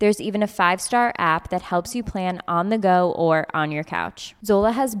enjoyable. There's even a 5-star app that helps you plan on the go or on your couch.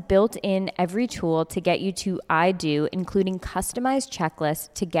 Zola has built in every tool to get you to I do, including customized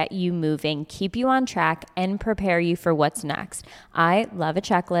checklists to get you moving, keep you on track, and prepare you for what's next. I love a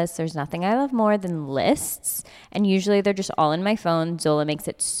checklist. There's nothing I love more than lists, and usually they're just all in my phone. Zola makes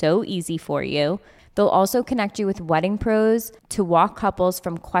it so easy for you. They'll also connect you with wedding pros to walk couples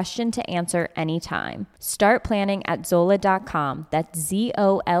from question to answer anytime. Start planning at Zola.com. That's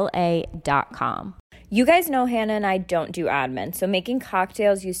Zola.com. You guys know Hannah and I don't do admin, so making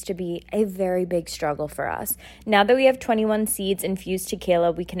cocktails used to be a very big struggle for us. Now that we have 21 Seeds infused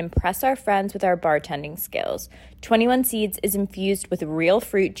tequila, we can impress our friends with our bartending skills. 21 Seeds is infused with real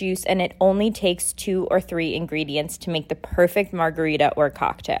fruit juice, and it only takes 2 or 3 ingredients to make the perfect margarita or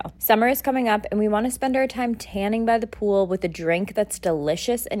cocktail. Summer is coming up, and we want to spend our time tanning by the pool with a drink that's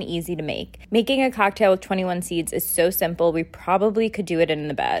delicious and easy to make. Making a cocktail with 21 Seeds is so simple, we probably could do it in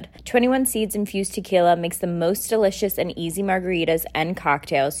the bed. 21 Seeds infused tequila makes the most delicious and easy margaritas and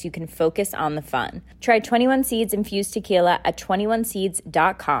cocktails, so you can focus on the fun. Try 21 Seeds infused tequila at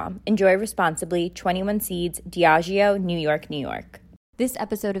 21seeds.com. Enjoy responsibly. 21 Seeds, Diageo, New York, New York. This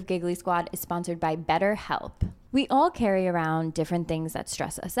episode of Giggly Squad is sponsored by BetterHelp. We all carry around different things that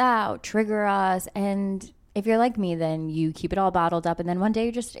stress us out, trigger us, and if you're like me, then you keep it all bottled up and then one day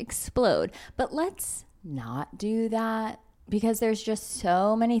you just explode. But let's not do that, because there's just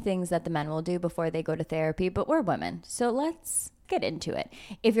so many things that the men will do before they go to therapy, but we're women, so let's get into it.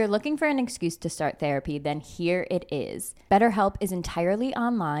 If you're looking for an excuse to start therapy, then here it is. BetterHelp is entirely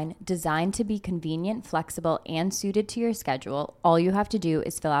online, designed to be convenient, flexible, and suited to your schedule. All you have to do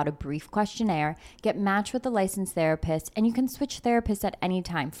is fill out a brief questionnaire, get matched with a licensed therapist, and you can switch therapists at any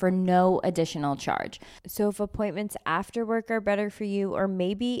time for no additional charge. So if appointments after work are better for you, or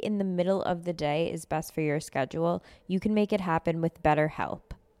maybe in the middle of the day is best for your schedule, you can make it happen with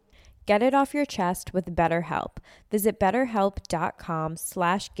BetterHelp. Get it off your chest with BetterHelp. Visit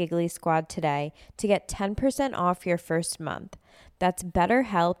betterhelp.com/Giggly Squad today to get 10% off your first month. That's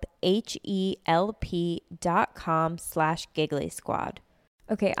BetterHelp, HELP.com/Giggly Squad.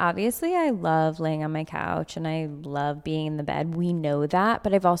 Okay, obviously I love laying on my couch and I love being in the bed. We know that,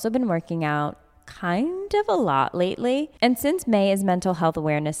 but I've also been working out kind of a lot lately. And since May is Mental Health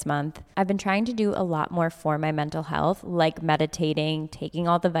Awareness Month, I've been trying to do a lot more for my mental health, like meditating, taking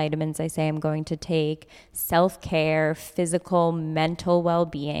all the vitamins I say I'm going to take, self-care, physical, mental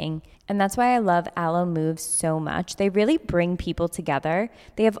well-being. And that's why I love Aloe Moves so much. They really bring people together.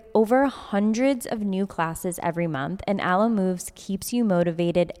 They have over hundreds of new classes every month, and Aloe Moves keeps you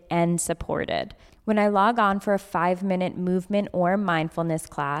motivated and supported. When I log on for a 5-minute movement or mindfulness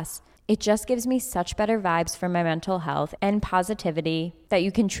class, it just gives me such better vibes for my mental health and positivity that you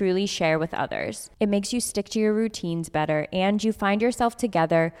can truly share with others. It makes you stick to your routines better, and you find yourself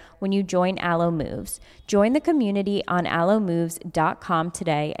together when you join Aloe Moves. Join the community on aloemoves.com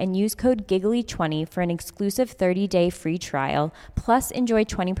today and use code GIGGLY20 for an exclusive 30-day free trial, plus enjoy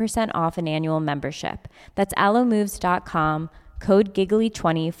 20% off an annual membership. That's aloemoves.com. Code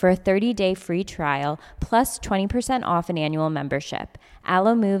GIGGLY20 for a 30-day free trial, plus 20% off an annual membership.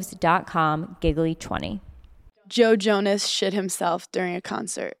 aloemoves.com, GIGGLY20. Joe Jonas shit himself during a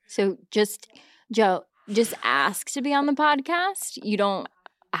concert. So Joe, just ask to be on the podcast. You don't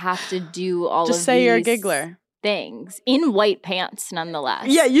have to do all Just of say these you're a giggler. things in white pants, nonetheless.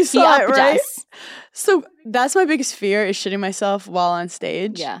 Yeah, you saw it, right? Us. So that's my biggest fear, is shitting myself while on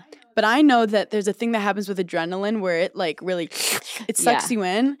stage. Yeah. But I know that there's a thing that happens with adrenaline where it like really, it sucks you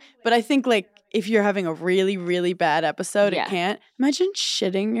in. But I think like if you're having a really, really bad episode, it can't. Imagine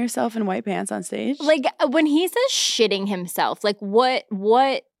shitting yourself in white pants on stage. Like when he says shitting himself, like what?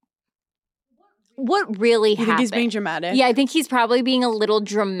 what really You happened. think he's being dramatic? Yeah, I think he's probably being a little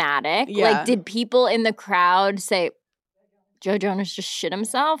dramatic. Yeah. Like, did people in the crowd say, Joe Jonas just shit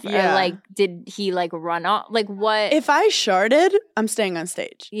himself? Yeah. Or, like, did he, like, run off? Like, what? If I sharded, I'm staying on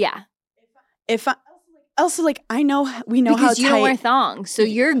stage. Yeah. If I also, like, we know Because how you don't wear tight. thongs, so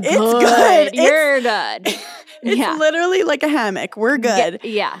you're good. It's good. You're good. It's yeah. literally like a hammock. We're good.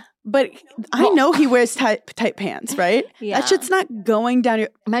 Yeah. But I know he wears tight pants, right? Yeah. That shit's not going down your.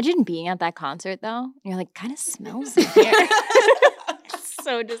 Imagine being at that concert, though. You're like, kind of smells in here.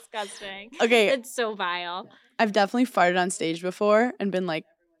 So disgusting. Okay, It's so vile. I've definitely farted on stage before and been like,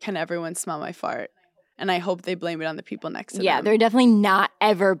 "Can everyone smell my fart?" And I hope they blame it on the people next to Yeah, them. they're definitely not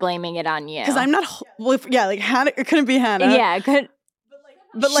ever blaming it on you. Because I'm not. Like Hannah. It couldn't be Hannah. Yeah, it could.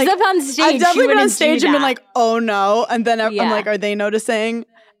 but She's like up on stage. I've she definitely been on wouldn't stage do and been that. like, "Oh no!" And then I'm Yeah. like, "Are they noticing?"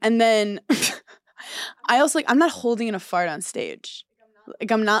 And then I also like, I'm not holding in a fart on stage.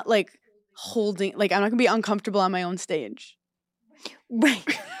 Like I'm not like holding. Like I'm not gonna be uncomfortable on my own stage. Right.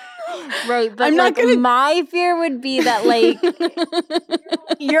 Right. But I'm not like, gonna- my fear would be that, like,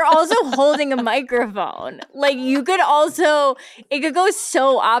 you're also holding a microphone. Like, you could also, it could go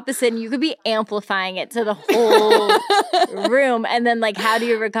so opposite and you could be amplifying it to the whole room. And then, like, how do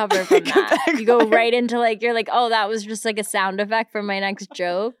you recover from that? You go right into, like, you're like, oh, that was just like a sound effect for my next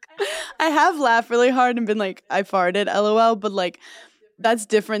joke. I have laughed really hard and been like, I farted, LOL. But like, that's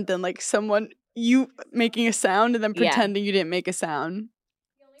different than like you making a sound and then Yeah. pretending you didn't make a sound.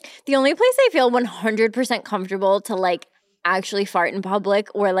 The only place I feel 100% comfortable to, like, actually fart in public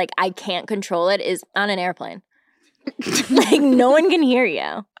or, like, I can't control it is on an airplane. Like, no one can hear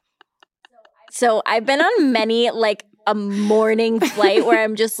you. So I've been on many, like, a morning flight where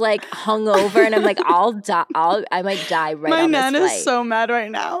I'm just, like, hungover and I'm like, I might die right My on this nan flight. is so mad right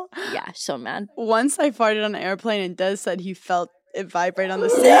now. Yeah, so mad. Once I farted on an airplane and Des said he felt it vibrate on the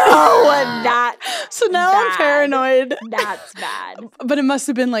seat. So now I'm bad. paranoid. That's bad. But it must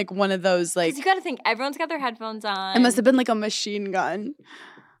have been like one of those like Because you got to think, everyone's got their headphones on. it must have been like a machine gun.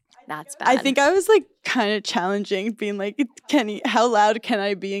 That's bad. I think I was like kind of challenging, being like, how loud can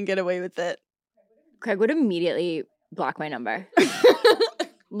I be and get away with it? Craig would immediately block my number.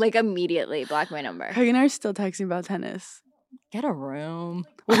 Like, immediately block my number. Craig and I are still texting about tennis. Get a room.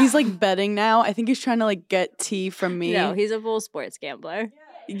 Well, he's like betting now. I think he's trying to like get tea from me. No, he's a full sports gambler.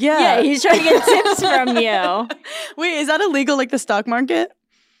 Yeah. Yeah, he's trying to get tips from you. Wait, is that illegal like the stock market?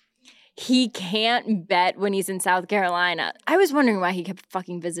 He can't bet when he's in South Carolina. I was wondering why he kept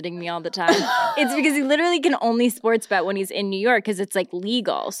fucking visiting me all the time. It's because he literally can only sports bet when he's in New York because it's like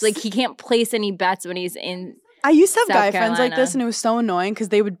legal. So like he can't place any bets when he's in. I used to have South guy friends like Carolina. this, and it was so annoying because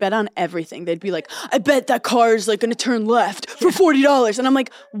they would bet on everything. They'd be like, "I bet that car is like going to turn left for $40," and I'm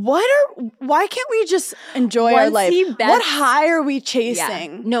like, "Why can't we just enjoy our Once life? he What bets- high are we Yeah.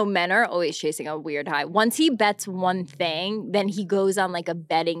 chasing?" No, men are always chasing a weird high. Once he bets one thing, then he goes on like a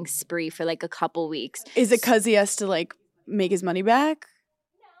betting spree for like a couple weeks. Is it because he has to like make his money back?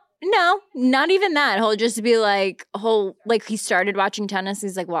 No, not even that. He'll just be like, he started watching tennis.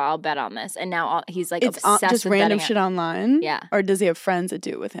 He's like, well, I'll bet on this. And now he's like It's obsessed just with random betting shit online? Yeah. Or does he have friends that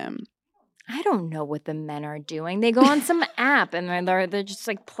do it with him? I don't know what the men are doing. They go on some app and they're just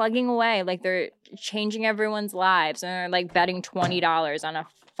like plugging away. Like they're changing everyone's lives. And they're like betting $20 on a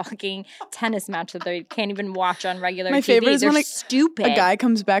fucking tennis match that they can't even watch on regular My TV. favorite is They're when like stupid. a guy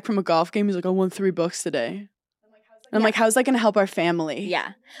comes back from a golf game. He's like, "I won $3 today." And I'm like, how's that going to help our family?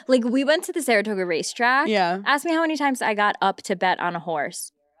 Yeah. Like we went to the Saratoga racetrack. Yeah. Ask me how many times I got up to bet on a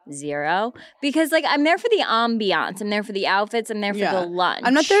horse. 0. Because like I'm there for the ambiance. I'm there for the outfits. I'm there for Yeah. the lunch.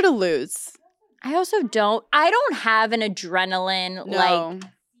 I'm not there to lose. I also don't. I don't have an adrenaline No. like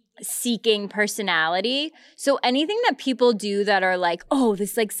seeking personality. So anything that people do that are like, oh,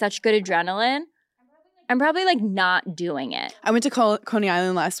 this is like such good adrenaline, I'm probably like not doing it. I went to Coney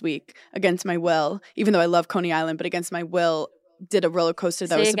Island last week against my will, even though I love Coney Island, but against my will, did a roller coaster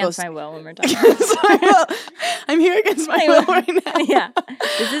that Say was against supposed my will when we're talking. Against my will. I'm here against my will right now. Yeah.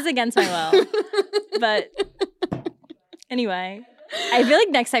 This is against my will. But anyway, I feel like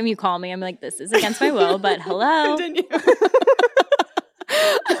next time you call me, I'm like, this is against my will, but hello. Continue.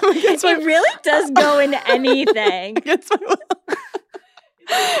 It really does go into anything. Against my will.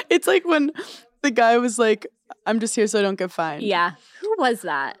 It's like when the guy was like, "I'm just here so I don't get fined." Yeah. Who was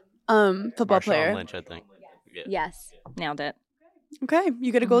that? Football Marshawn player. Lynch, I think. Yeah. Yes. Nailed it. Okay,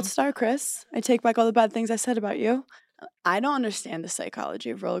 you get a gold Mm-hmm. star, Chris. I take back all the bad things I said about you. I don't understand the psychology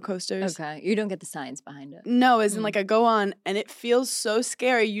of roller coasters. Okay. You don't get the science behind it. No, as in like I go on and it feels so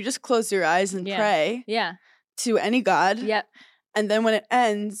scary. You just close your eyes and Yeah. pray Yeah. to any god. Yep. And then when it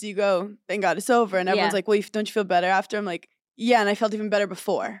ends, you go, "Thank God it's over." And everyone's Yeah. like, "Well, don't you feel better after?" I'm like, Yeah, and I felt even better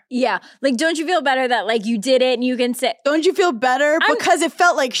before. Yeah. Like, don't you feel better that, like, you did it and you can say, Don't you feel better? Because it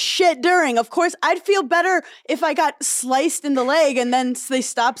felt like shit during. Of course, I'd feel better if I got sliced in the leg and then they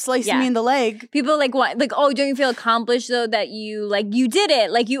stopped slicing me in the leg. People like, what? Like, oh, don't you feel accomplished though that you, like, you did it?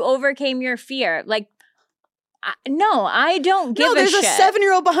 Like, you overcame your fear. Like, no, I don't give a shit. No, there's a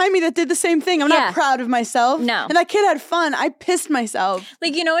 7-year-old behind me that did the same thing. I'm not proud of myself. No. And that kid had fun. I pissed myself.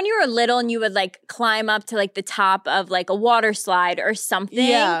 Like, you know, when you were little and you would, like, climb up to, like, the top of, like, a water slide or something.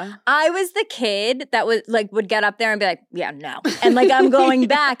 Yeah. I was the kid that would get up there and be like, yeah, no. And, like, I'm going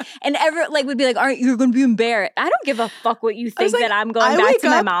back. And would be like, aren't you going to be embarrassed? I don't give a fuck what you think that I'm going back to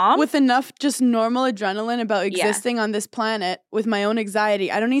my mom. With enough just normal adrenaline about existing on this planet with my own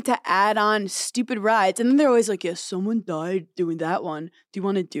anxiety. I don't need to add on stupid rides. And then they're always like, yes, someone died doing that one. Do you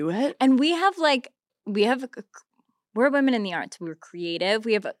want to do it? And we're women in the arts. We're creative.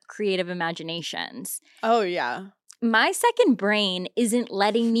 We have creative imaginations. Oh, yeah. My second brain isn't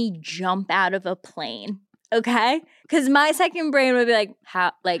letting me jump out of a plane. Okay? Because my second brain would be like,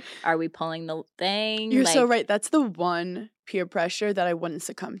 how, like, are we pulling the thing? You're like, so right. That's the one peer pressure that I wouldn't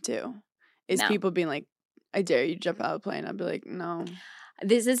succumb to is people being like, I dare you to jump out of a plane. I'd be like, no.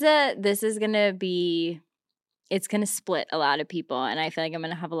 It's going to split a lot of people, and I feel like I'm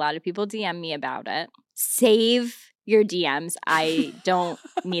going to have a lot of people DM me about it. Save your DMs. I don't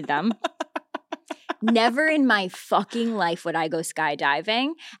need them. Never in my fucking life would I go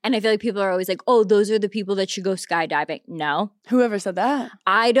skydiving. And I feel like people are always like, oh, those are the people that should go skydiving. No. Whoever said that?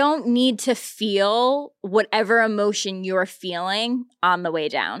 I don't need to feel whatever emotion you're feeling on the way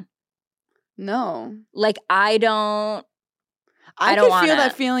down. No. Like, I don't could feel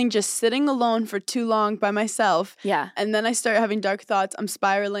that feeling just sitting alone for too long by myself. Yeah. And then I start having dark thoughts. I'm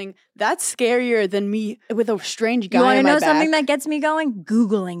spiraling. That's scarier than me with a strange guy You want on to my know back. something that gets me going?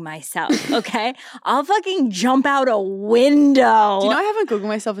 Googling myself, okay? I'll fucking jump out a window. Do you know I haven't Googled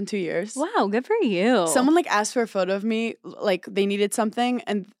myself in 2 years? Wow, good for you. Someone like asked for a photo of me, like they needed something,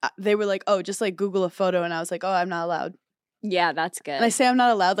 and they were like, oh, just like Google a photo. And I was like, oh, I'm not allowed. Yeah, that's good. And I say I'm not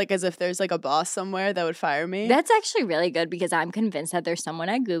allowed like as if there's like a boss somewhere that would fire me. That's actually really good because I'm convinced that there's someone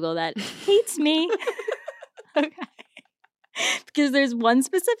at Google that hates me. Okay. Because there's one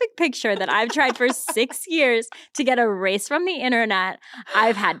specific picture that I've tried for 6 years to get erased from the internet.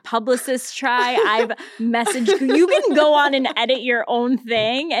 I've had publicists try. I've messaged. You can go on and edit your own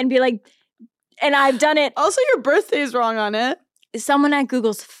thing and be like, and I've done it. Also, your birthday is wrong on it. Someone at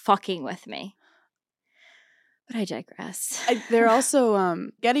Google's fucking with me. But I digress. There are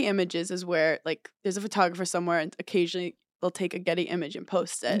also Getty Images is where like there's a photographer somewhere and occasionally they'll take a Getty image and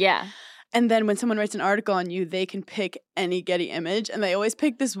post it. Yeah. And then when someone writes an article on you, they can pick any Getty image. And they always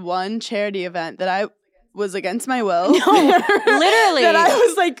pick this one charity event that I was against my will. No, literally. That I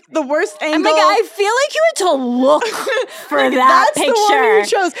was like the worst angle. I'm like, I feel like you had to look for like, that that's picture. The one you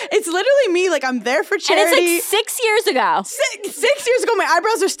chose. It's literally me. Like I'm there for charity. And it's like 6 years ago. 6 years ago, my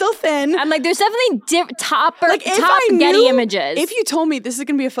eyebrows are still thin. I'm like, there's definitely top I Getty knew, images. If you told me this is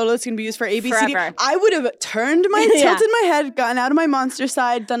going to be a photo that's going to be used for ABCD, Forever. I would have tilted my head, gotten out of my monster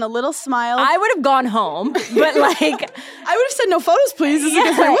side, done a little smile. I would have gone home, but like, I would have said no photos, please. This is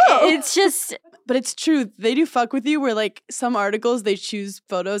against my will. It's just. But it's true. They do fuck with you where like some articles, they choose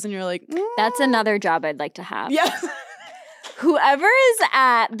photos and you're like, That's another job I'd like to have. Yes. Whoever is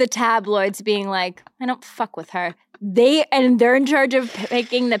at the tabloids being like, I don't fuck with her. They're in charge of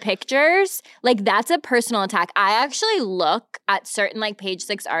picking the pictures. Like that's a personal attack. I actually look at certain like Page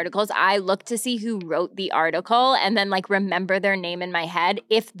 6 articles. I look to see who wrote the article and then like remember their name in my head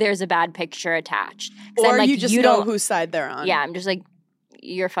if there's a bad picture attached. Or I'm like, you just know whose side they're on. Yeah, I'm just like,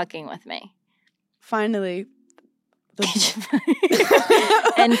 you're fucking with me. Finally.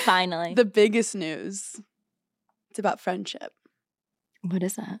 And finally. The biggest news. It's about friendship. What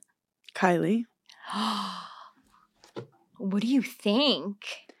is that? Kylie. What do you think?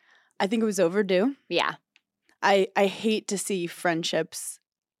 I think it was overdue. Yeah. I hate to see friendships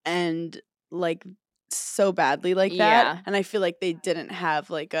end like so badly like that. Yeah. And I feel like they didn't have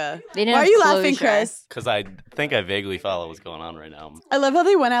like a... They didn't Why have are you closure. laughing, Chris? Because I think I vaguely follow what's going on right now. I love how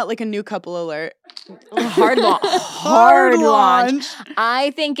they went out like a new couple alert. Hard launch.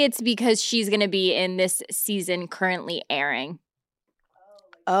 I think it's because she's going to be in this season currently airing.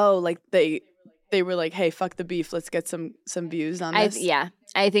 Oh, like they were like, hey, fuck the beef. Let's get some views on this. Yeah.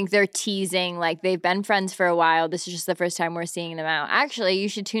 I think they're teasing, like they've been friends for a while. This is just the first time we're seeing them out. Actually, you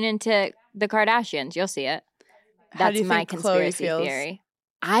should tune into the Kardashians. You'll see it. How do That's you my think conspiracy Khloe feels? theory.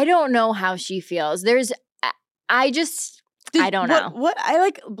 I don't know how she feels. I don't know. What I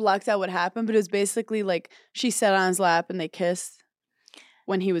like blocked out what happened, but it was basically like she sat on his lap and they kissed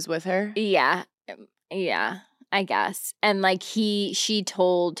when he was with her. Yeah. Yeah. I guess. And like she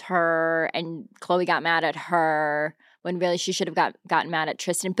told her and Chloe got mad at her when really she should have gotten mad at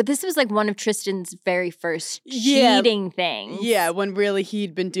Tristan. But this was like one of Tristan's very first cheating things. Yeah, when really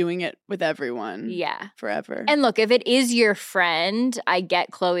he'd been doing it with everyone. Yeah. Forever. And look, if it is your friend, I get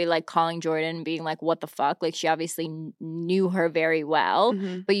Chloe like calling Jordan and being like, what the fuck? Like she obviously knew her very well,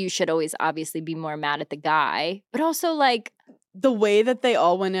 but you should always obviously be more mad at the guy. But also like the way that they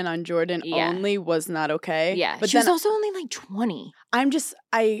all went in on Jordan only was not okay. Yeah. But she was also only like 20. I'm just,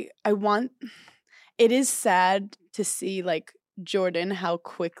 I want, it is sad to see like Jordan, how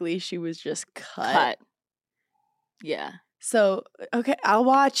quickly she was just cut. Yeah. So, okay, I'll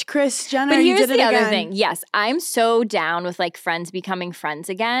watch Kris Jenner. But here's you did the it other again. thing. Yes, I'm so down with like friends becoming friends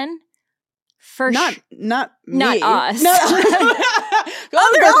again. Not me. Not us. No.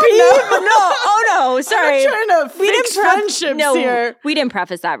 Other people. No, sorry. I'm trying to fix friendships here. We didn't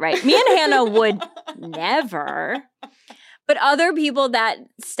preface that right. Me and Hannah would never. But other people that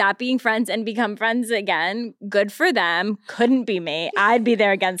stop being friends and become friends again, good for them. Couldn't be me. I'd be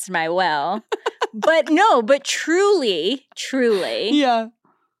there against my will. But truly. Yeah.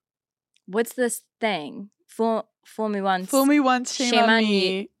 What's this thing? Fool me once. Fool me once, shame on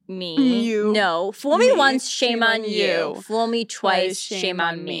me. You. No. Fool me once, shame on you. Fool me twice, shame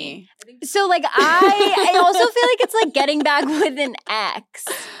on me. So like I also feel like it's like getting back with an ex.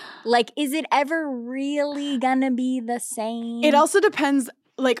 Like, is it ever really gonna be the same? It also depends.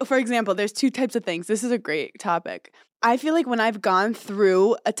 Like, for example, there's two types of things. This is a great topic. I feel like when I've gone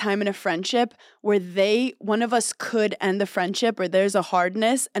through a time in a friendship where one of us could end the friendship or there's a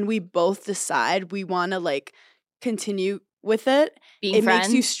hardness and we both decide we want to like continue with it, it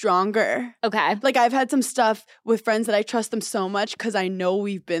makes you stronger. Okay. Like I've had some stuff with friends that I trust them so much because I know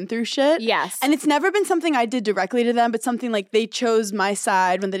we've been through shit. Yes. And it's never been something I did directly to them, but something like they chose my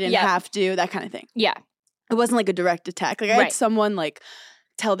side when they didn't have to, that kind of thing. Yeah. It wasn't like a direct attack. Like I had someone like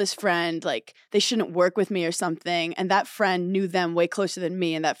tell this friend like they shouldn't work with me or something, and that friend knew them way closer than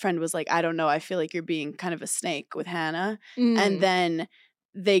me, and that friend was like, I don't know, I feel like you're being kind of a snake with Hannah. And then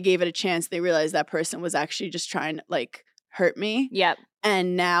they gave it a chance. They realized that person was actually just trying to like hurt me. Yep.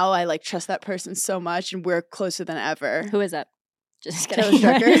 And now I like trust that person so much and we're closer than ever. Who is it? Just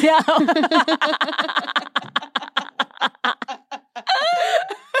Taylor kidding.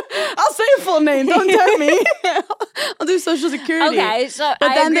 I'll say a full name. Don't tell me. I'll do Social Security. Okay, so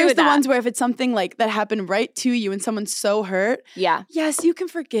but I then agree there's with the that. ones where if it's something like that happened right to you and someone's so hurt. Yeah. Yes, you can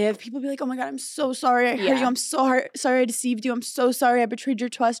forgive. People be like, oh my God, I'm so sorry I hurt you. I'm so sorry I deceived you. I'm so sorry I betrayed your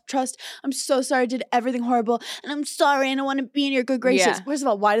trust. I'm so sorry I did everything horrible. And I'm sorry and I want to be in your good graces. Yeah. First of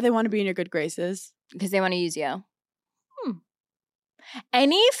all, why do they want to be in your good graces? Because they want to use you.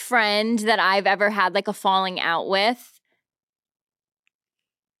 Any friend that I've ever had like a falling out with,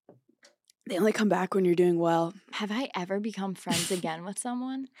 they only come back when you're doing well. have I ever become friends again with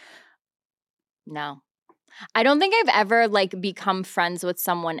someone? No. I don't think I've ever like become friends with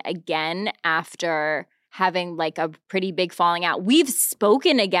someone again after having like a pretty big falling out. We've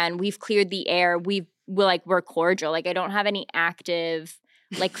spoken again. We've cleared the air. We're cordial. Like I don't have any active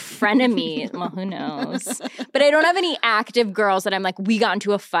like frenemies. Well, who knows? But I don't have any active girls that I'm like, we got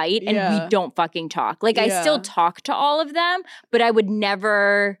into a fight and we don't fucking talk. Like I still talk to all of them, but I would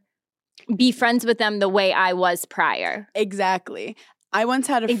never be friends with them the way I was prior. Exactly. I once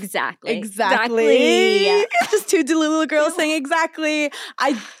had a Exactly. Just two little girls saying exactly.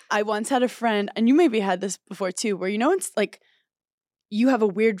 I once had a friend, and you maybe had this before too, where it's like you have a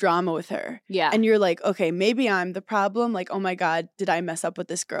weird drama with her. Yeah. And you're like, okay, maybe I'm the problem. Like, oh my God, did I mess up with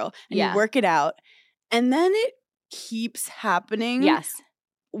this girl? And you work it out. And then it keeps happening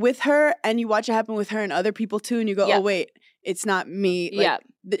with her, and you watch it happen with her and other people too, and you go, oh wait, it's not me. Like,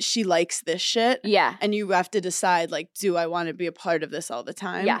 that she likes this shit. Yeah. And you have to decide, like, do I want to be a part of this all the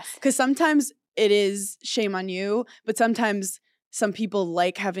time? Yes. Because sometimes it is shame on you, but sometimes some people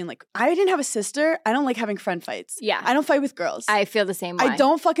like having, like, I didn't have a sister. I don't like having friend fights. Yeah. I don't fight with girls. I feel the same way. I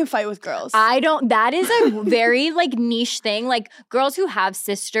don't fucking fight with girls. That is a very, like, niche thing. Like, girls who have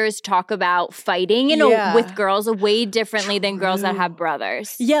sisters talk about fighting with girls way differently than girls that have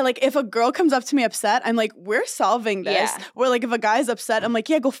brothers. Yeah, like, if a girl comes up to me upset, I'm like, we're solving this. Yeah. Where, like, if a guy's upset, I'm like,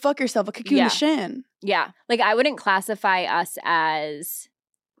 yeah, go fuck yourself. I'll kick you in the shin. Yeah. Like, I wouldn't classify us as...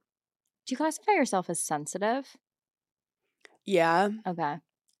 Do you classify yourself as sensitive? Yeah. Okay.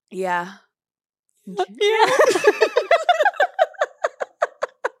 Yeah. Because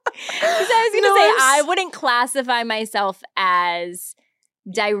I was going to say, I wouldn't classify myself as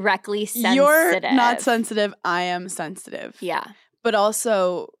directly sensitive. You're not sensitive. I am sensitive. Yeah. But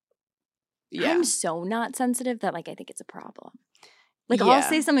also, I'm so not sensitive that, like, I think it's a problem. Like, I'll Yeah.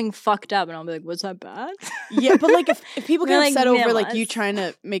 say something fucked up and I'll be like, was that bad? Yeah, but like if people You're get like, upset over "Man, like you Les." trying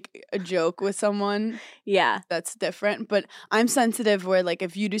to make a joke with someone, Yeah. that's different. But I'm sensitive where like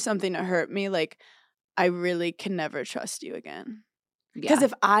if you do something to hurt me, like I really can never trust you again. Because Yeah.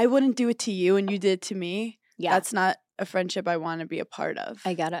 if I wouldn't do it to you and you did it to me, Yeah. that's not a friendship I want to be a part of.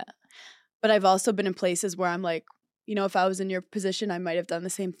 I get it. But I've also been in places where I'm like, you know, if I was in your position, I might have done the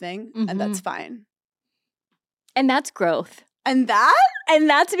same thing, and that's fine. And that's growth. And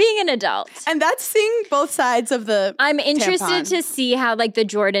that's being an adult. and that's seeing both sides of the I'm interested tampon. to see how like the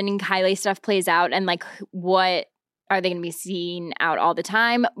Jordan and Kylie stuff plays out and like what are they going to be seen out all the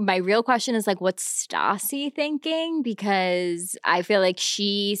time? My real question is like, what's Stassi thinking? Because I feel like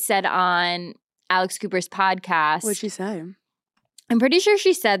she said on Alex Cooper's podcast. What'd she say? I'm pretty sure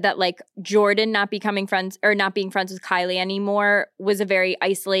she said that like Jordan not becoming friends or not being friends with Kylie anymore was a very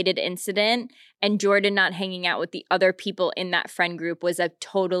isolated incident, and Jordan not hanging out with the other people in that friend group was a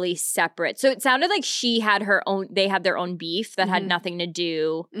totally separate. So it sounded like she had her own, they had their own beef that had nothing to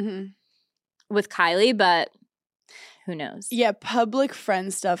do with Kylie, but who knows? Yeah, public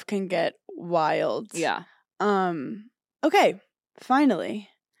friend stuff can get wild. Yeah. Okay, finally.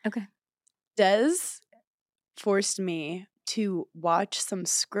 Okay. Des forced me to watch some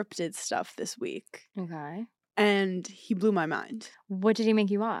scripted stuff this week, Okay. and he blew my mind. What did he make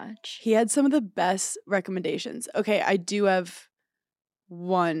you watch? He had some of the best recommendations. Okay, I do have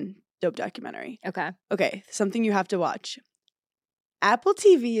one dope documentary. Okay. Okay, something you have to watch. Apple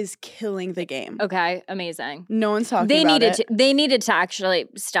TV is killing the game. Okay. Amazing. No one's talking They about needed it. to. They needed to actually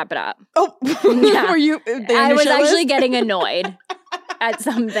step it up. Oh, Yeah. were you? I was actually getting annoyed at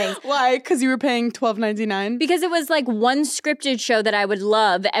some things. Why? Because you were paying $12.99. Because it was like one scripted show that I would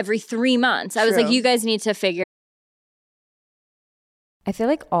love every 3 months. I was like, True. you guys need to figure. I feel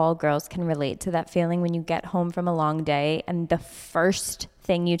like all girls can relate to that feeling when you get home from a long day and the first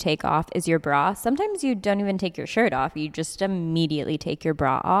thing you take off is your bra. Sometimes you don't even take your shirt off. You just immediately take your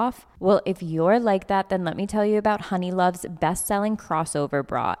bra off. Well, if you're like that, then let me tell you about Honeylove's best-selling crossover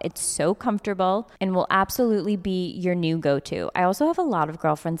bra. It's so comfortable and will absolutely be your new go-to. I also have a lot of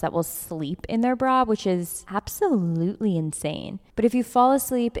girlfriends that will sleep in their bra, which is absolutely insane. But if you fall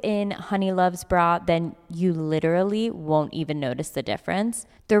asleep in Honeylove's bra, then you literally won't even notice the difference.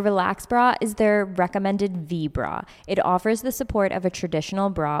 Their Relax bra is their recommended V bra. It offers the support of a traditional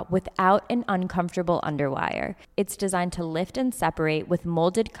bra without an uncomfortable underwire. It's designed to lift and separate with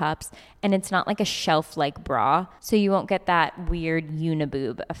molded cups, and it's not like a shelf-like bra, so you won't get that weird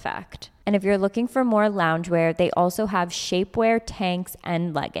uniboob effect. And if you're looking for more loungewear, they also have shapewear, tanks,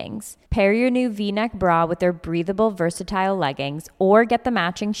 and leggings. Pair your new V-neck bra with their breathable, versatile leggings, or get the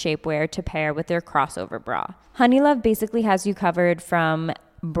matching shapewear to pair with their crossover bra. Honeylove basically has you covered from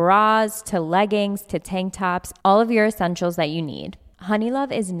bras to leggings to tank tops, all of your essentials that you need.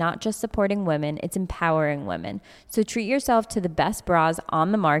 Honeylove is not just supporting women, it's empowering women. So treat yourself to the best bras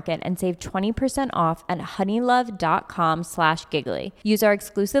on the market and save 20% off at honeylove.com/giggly. Use our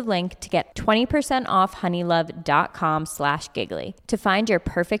exclusive link to get 20% off honeylove.com/giggly to find your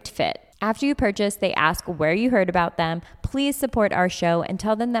perfect fit. After you purchase, they ask where you heard about them. Please support our show and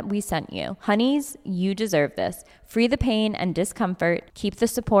tell them that we sent you. Honeys, you deserve this. Free the pain and discomfort. Keep the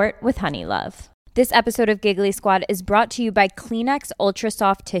support with Honeylove. This episode of Giggly Squad is brought to you by Kleenex Ultra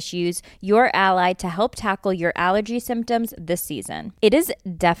Soft Tissues, your ally to help tackle your allergy symptoms this season. It is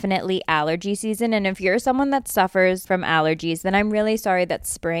definitely allergy season, and if you're someone that suffers from allergies, then I'm really sorry that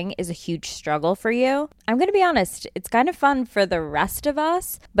spring is a huge struggle for you. I'm going to be honest, it's kind of fun for the rest of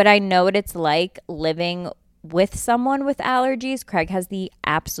us, but I know what it's like living with someone with allergies. Craig has the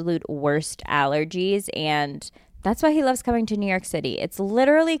absolute worst allergies, and that's why he loves coming to New York City. It's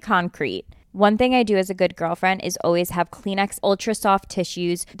literally concrete. One thing I do as a good girlfriend is always have Kleenex Ultra Soft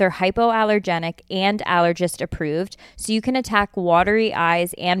Tissues. They're hypoallergenic and allergist approved, so you can attack watery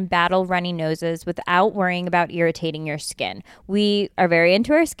eyes and battle runny noses without worrying about irritating your skin. We are very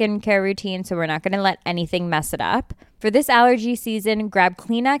into our skincare routine, so we're not going to let anything mess it up. For this allergy season, grab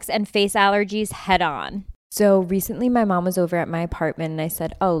Kleenex and face allergies head on. So recently my mom was over at my apartment and I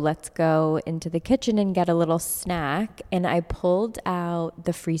said, oh, let's go into the kitchen and get a little snack. And I pulled out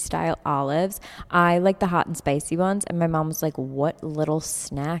the Freestyle olives. I like the hot and spicy ones. And my mom was like, what little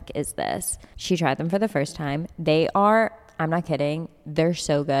snack is this? She tried them for the first time. They are, I'm not kidding, They're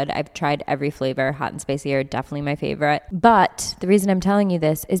so good. I've tried every flavor. Hot and spicy are definitely my favorite. But the reason I'm telling you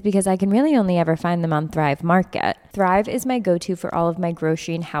this is because I can really only ever find them on Thrive Market. Thrive is my go-to for all of my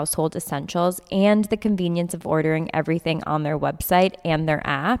grocery and household essentials and the convenience of ordering everything on their website and their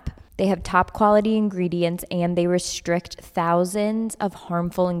app. They have top quality ingredients and they restrict thousands of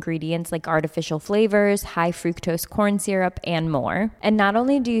harmful ingredients like artificial flavors, high fructose corn syrup, and more. And not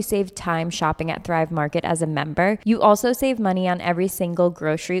only do you save time shopping at Thrive Market as a member, you also save money on every single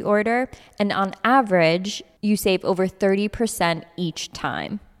grocery order. And on average, you save over 30% each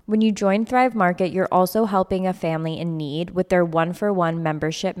time. When you join Thrive Market, you're also helping a family in need with their 1-for-1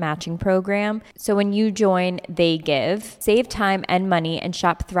 membership matching program. So when you join, they give. Save time and money and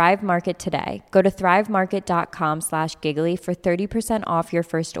shop Thrive Market today. Go to thrivemarket.com/giggly for 30% off your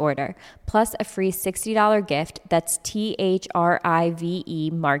first order, plus a free $60 gift. That's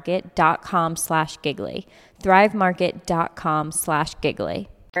THRIVE market.com/giggly. thrivemarket.com/giggly.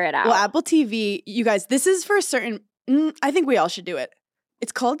 Figure it out. Well, Apple TV, you guys, this is for a certain, I think we all should do it.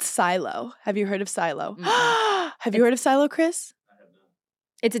 It's called Silo. Have you heard of Silo? Have you heard of Silo, Chris?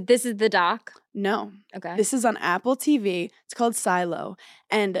 This is the doc. No. Okay. This is on Apple TV. It's called Silo.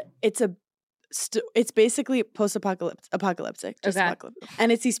 And it's basically apocalyptic. Just Okay. apocalyptic.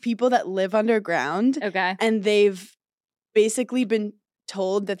 And it's these people that live underground. Okay. And they've basically been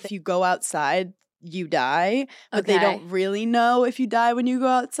told that if you go outside, you die. But they Okay. don't really know if you die when you go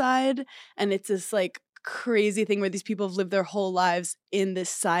outside. And it's this like crazy thing where these people have lived their whole lives in this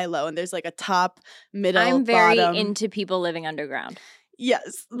silo. And there's like a top, middle, I'm very bottom. into people living underground.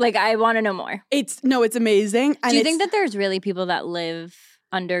 Yes. Like, I want to know more. It's amazing. And Do you think that there's really people that live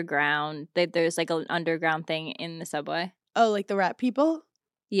underground? That there's like an underground thing in the subway? Oh, like the rat people?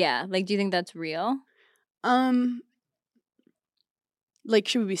 Yeah. Like, do you think that's real? Like,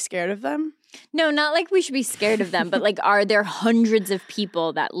 should we be scared of them? No, not like we should be scared of them, but like, are there hundreds of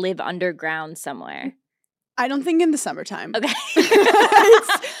people that live underground somewhere? I don't think in the summertime. Okay.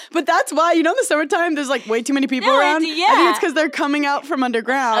 But that's why, in the summertime, there's like way too many people around. I think it's because they're coming out from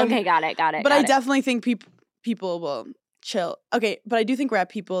underground. Okay, got it. But I definitely think people will chill. Okay, but I do think rat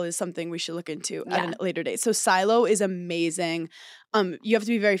people is something we should look into at a later date. So Silo is amazing. You have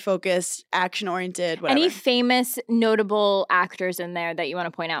to be very focused, action-oriented, whatever. Any famous, notable actors in there that you want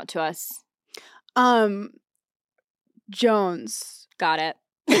to point out to us? Jones. Got it.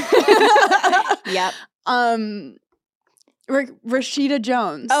 Yep. Rashida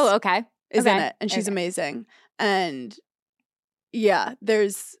Jones. Oh, okay. Is in it, and she's amazing. And yeah,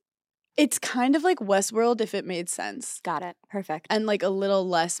 it's kind of like Westworld if it made sense. Got it. Perfect. And like a little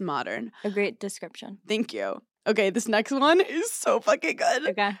less modern. A great description. Thank you. Okay, this next one is so fucking good.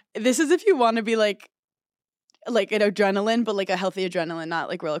 Okay. This is if you want to be like an adrenaline, but like a healthy adrenaline, not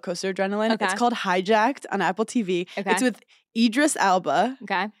like roller coaster adrenaline. Okay. It's called Hijacked on Apple TV. Okay. It's with Idris Elba.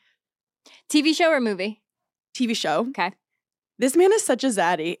 Okay. TV show or movie? TV show. Okay. This man is such a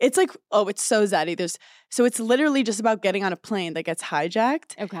zaddy. It's like, it's so zaddy. So it's literally just about getting on a plane that gets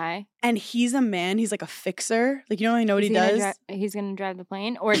hijacked. Okay. And he's a man. He's like a fixer. Like, I know what he does. He's going to drive the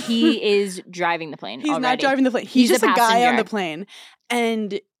plane? Or he is driving the plane He's already? not driving the plane. He's just a guy passenger. on the plane.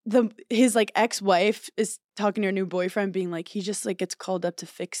 And his like ex-wife is talking to her new boyfriend being like, he just like gets called up to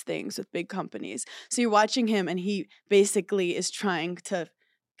fix things with big companies. So you're watching him and he basically is trying to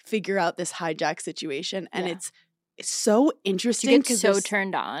figure out this hijack situation. And it's so interesting. You get so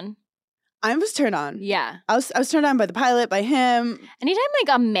turned on. I was turned on. Yeah. I was turned on by the pilot, by him. Anytime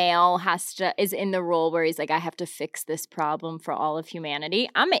like a male is in the role where he's like, I have to fix this problem for all of humanity,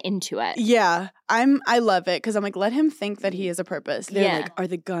 I'm into it. Yeah. I love it because I'm like, let him think that he has a purpose. They're like, are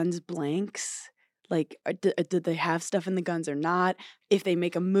the guns blanks? Like, did they have stuff in the guns or not? If they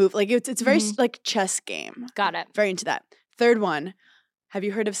make a move. Like, it's very like chess game. Got it. Very into that. Third one. Have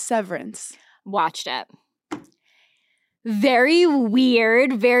you heard of Severance? Watched it. Very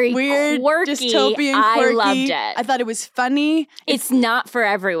weird, very quirky. Dystopian, quirky. I loved it. I thought it was funny. It's not for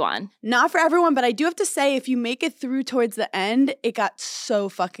everyone. Not for everyone, but I do have to say, if you make it through towards the end, it got so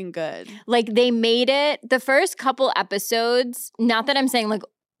fucking good. Like, they made it, the first couple episodes, not that I'm saying, like,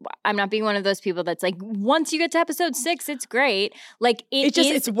 I'm not being one of those people that's like, once you get to episode 6, it's great. Like,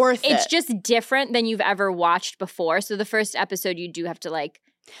 it's worth it. It's just different than you've ever watched before. So the first episode, you do have to, like,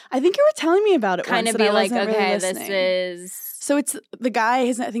 I think you were telling me about it kind once, of be and I like, wasn't okay, really this listening. is. So it's the guy,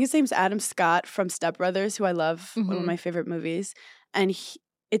 I think his name's Adam Scott from Step Brothers, who I love, one of my favorite movies. And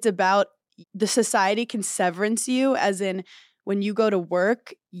it's about the society can severance you, as in when you go to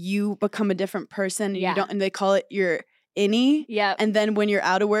work, you become a different person. And you don't, and they call it your innie. Yep. And then when you're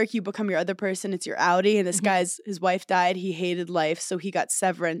out of work, you become your other person. It's your outie. And this guy's, his wife died. He hated life. So he got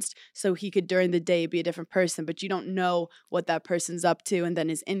severanced so he could during the day be a different person. But you don't know what that person's up to. And then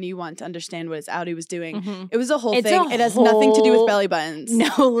his innie want to understand what his outie was doing. It was a whole thing. It has nothing to do with belly buttons. No,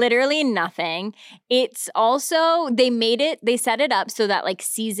 literally nothing. It's also, they set it up so that like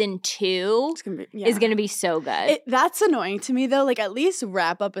season 2 is going to be so good. That's annoying to me though. Like at least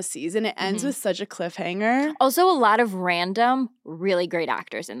wrap up a season. It ends with such a cliffhanger. Also a lot of random, really great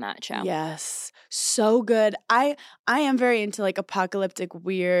actors in that show. Yes. So good. I am very into like apocalyptic,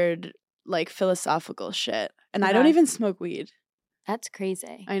 weird, like philosophical shit. And I don't even smoke weed. That's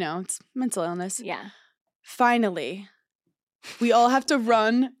crazy. I know. It's mental illness. Yeah. Finally, we all have to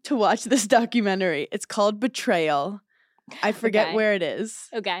run to watch this documentary. It's called Betrayal. I forget where it is.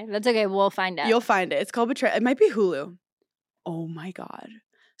 Okay. That's okay. We'll find out. You'll find it. It's called Betrayal. It might be Hulu. Oh my God.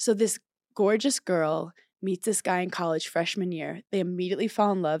 So this gorgeous girl meets this guy in college freshman year. They immediately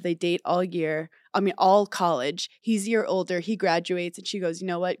fall in love. They date all year. All college. He's a year older. He graduates and she goes, you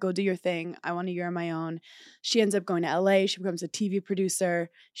know what? Go do your thing. I want a year on my own. She ends up going to LA. She becomes a TV producer.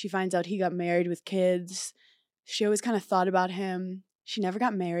 She finds out he got married with kids. She always kind of thought about him. She never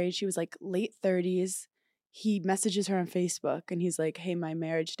got married. She was like late 30s. He messages her on Facebook and he's like, hey, my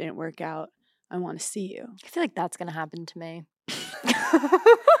marriage didn't work out. I want to see you. I feel like that's going to happen to me.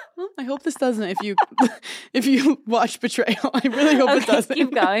 Well, I hope this doesn't if you watch Betrayal. I really hope it doesn't.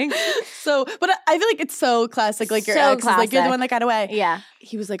 Keep going. So, but I feel like it's so classic. Like your So ex is like, you're the one that got away. Yeah.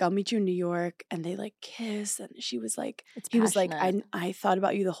 He was like, I'll meet you in New York. And they like kiss. And she was like, It's he was like, passionate. I thought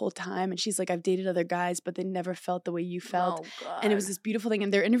about you the whole time. And she's like, I've dated other guys, but they never felt the way you felt. Oh, God. And it was this beautiful thing.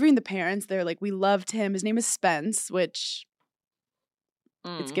 And they're interviewing the parents. They're like, we loved him. His name is Spence, which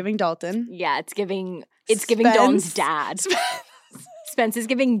it's giving Dalton. Yeah, it's giving Dalton's dad. Spence is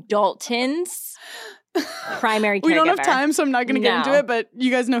giving Dalton's primary caregiver. We don't have time, so I'm not going to get into it, but you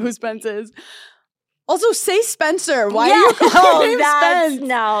guys know who Spence is. Also, say Spencer. Why are you calling him Spence?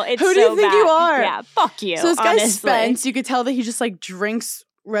 No, it's who do you think you are? Yeah, fuck you. So this guy honestly. Spence, you could tell that he just like drinks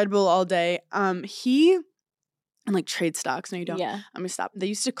Red Bull all day. He and like trade stocks. No, you don't. Yeah. I'm gonna stop. They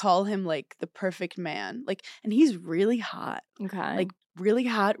used to call him like the perfect man. Like, and he's really hot. Okay. Like really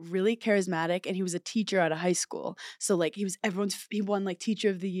hot, really charismatic, and he was a teacher out of high school. So like he won like teacher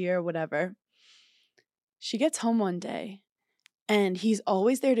of the year, whatever. She gets home one day and he's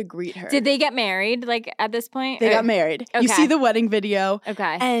always there to greet her. Did they get married like at this point? They got married. You Okay. see the wedding video.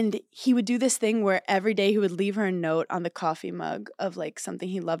 Okay. And he would do this thing where every day he would leave her a note on the coffee mug of like something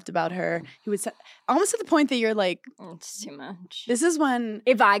he loved about her. He would almost at the point that you're like, It's too much. this is when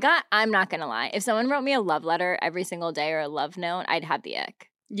I'm not gonna lie. If someone wrote me a love letter every single day or a love note, I'd have the ick.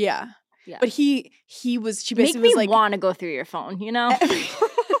 yeah. Yeah. But she Make basically me was like want to go through your phone, you know?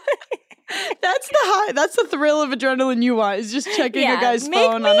 that's the high. That's the thrill of adrenaline you want is just checking a guy's make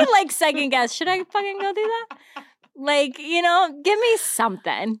phone. me like second guess. Should I fucking go through that? Like, give me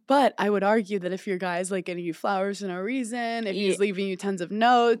something. But I would argue that if your guy's like getting you flowers for no reason, if he's leaving you tons of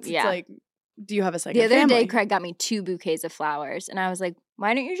notes, Yeah. it's like, do you have a second The other family? day, Craig got me 2 bouquets of flowers, and I was like,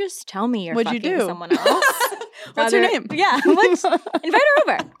 "Why don't you just tell me you're What'd you fucking do? someone else? What's her name? Yeah, invite her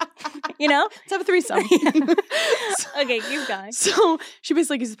over. Let's have a threesome. Okay, keep going. So she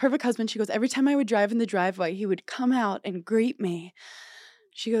basically he's a perfect husband. She goes, every time I would drive in the driveway, he would come out and greet me.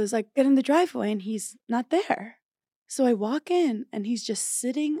 She goes, like, get in the driveway and he's not there. So I walk in and he's just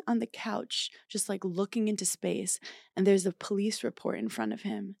sitting on the couch, just like looking into space. And there's a police report in front of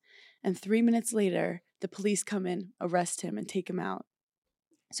him. And 3 minutes later, the police come in, arrest him, and take him out.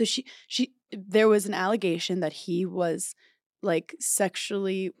 So there was an allegation that he was like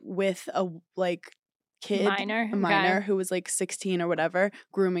sexually with a like kid, Minor, a minor who was like 16 or whatever,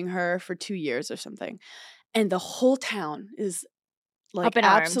 grooming her for 2 years or something. And the whole town is like, Up in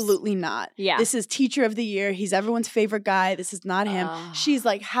arms. absolutely not. Yeah. This is teacher of the year. He's everyone's favorite guy. This is not him. She's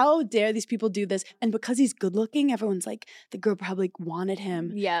like, how dare these people do this? And because he's good looking, everyone's like, the girl probably wanted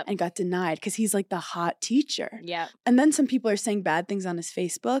him Yep. and got denied because he's like the hot teacher. Yep. And then some people are saying bad things on his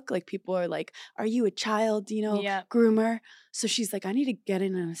Facebook. Like people are like, are you a child, Yep. groomer? So she's like, I need to get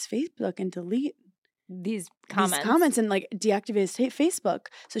in on his Facebook and delete These comments. and like deactivate his Facebook.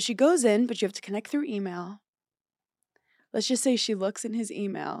 So she goes in, but you have to connect through email. Let's just say she looks in his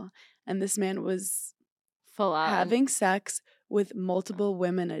email and this man was Full on. having sex with multiple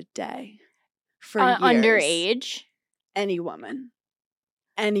women a day for years. Underage. Any woman.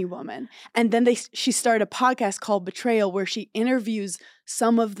 And then she started a podcast called Betrayal where she interviews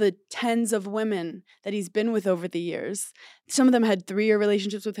some of the tens of women that he's been with over the years. Some of them had 3-year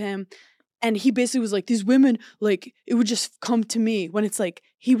relationships with him. And he basically was like, these women, like, it would just come to me when it's like,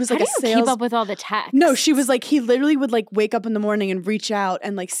 he was like How a do you sales. keep up with all the texts? No, she was like, he literally would like wake up in the morning and reach out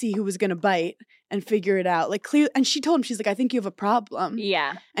and like see who was going to bite and figure it out. Like, clear. And she told him, she's like, I think you have a problem.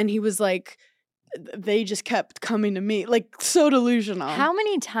 Yeah. And he was like, they just kept coming to me. Like, so delusional. How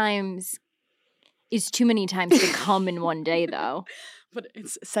many times is too many times to come in one day, though? But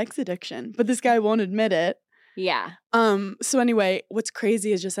it's sex addiction. But this guy won't admit it. Yeah. So anyway, what's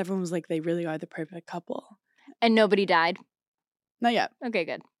crazy is just everyone was like, they really are the perfect couple. And nobody died? Not yet. Okay,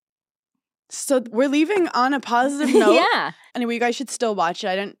 good. So we're leaving on a positive note. Yeah. Anyway, you guys should still watch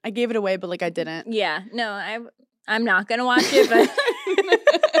it. I gave it away, but like I didn't. Yeah. No, I'm not going to watch it, but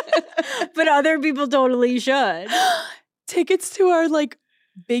but other people totally should. Tickets to our like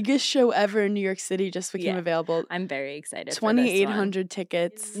biggest show ever in New York City just became available. I'm very excited. 2,800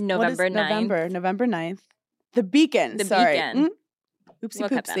 tickets. November 9th. November 9th. The Beacon. The sorry. Beacon. Oopsie We'll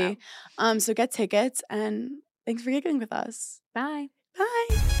cut that poopsie. So get tickets and thanks for giggling with us. Bye.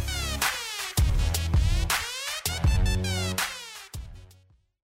 Bye.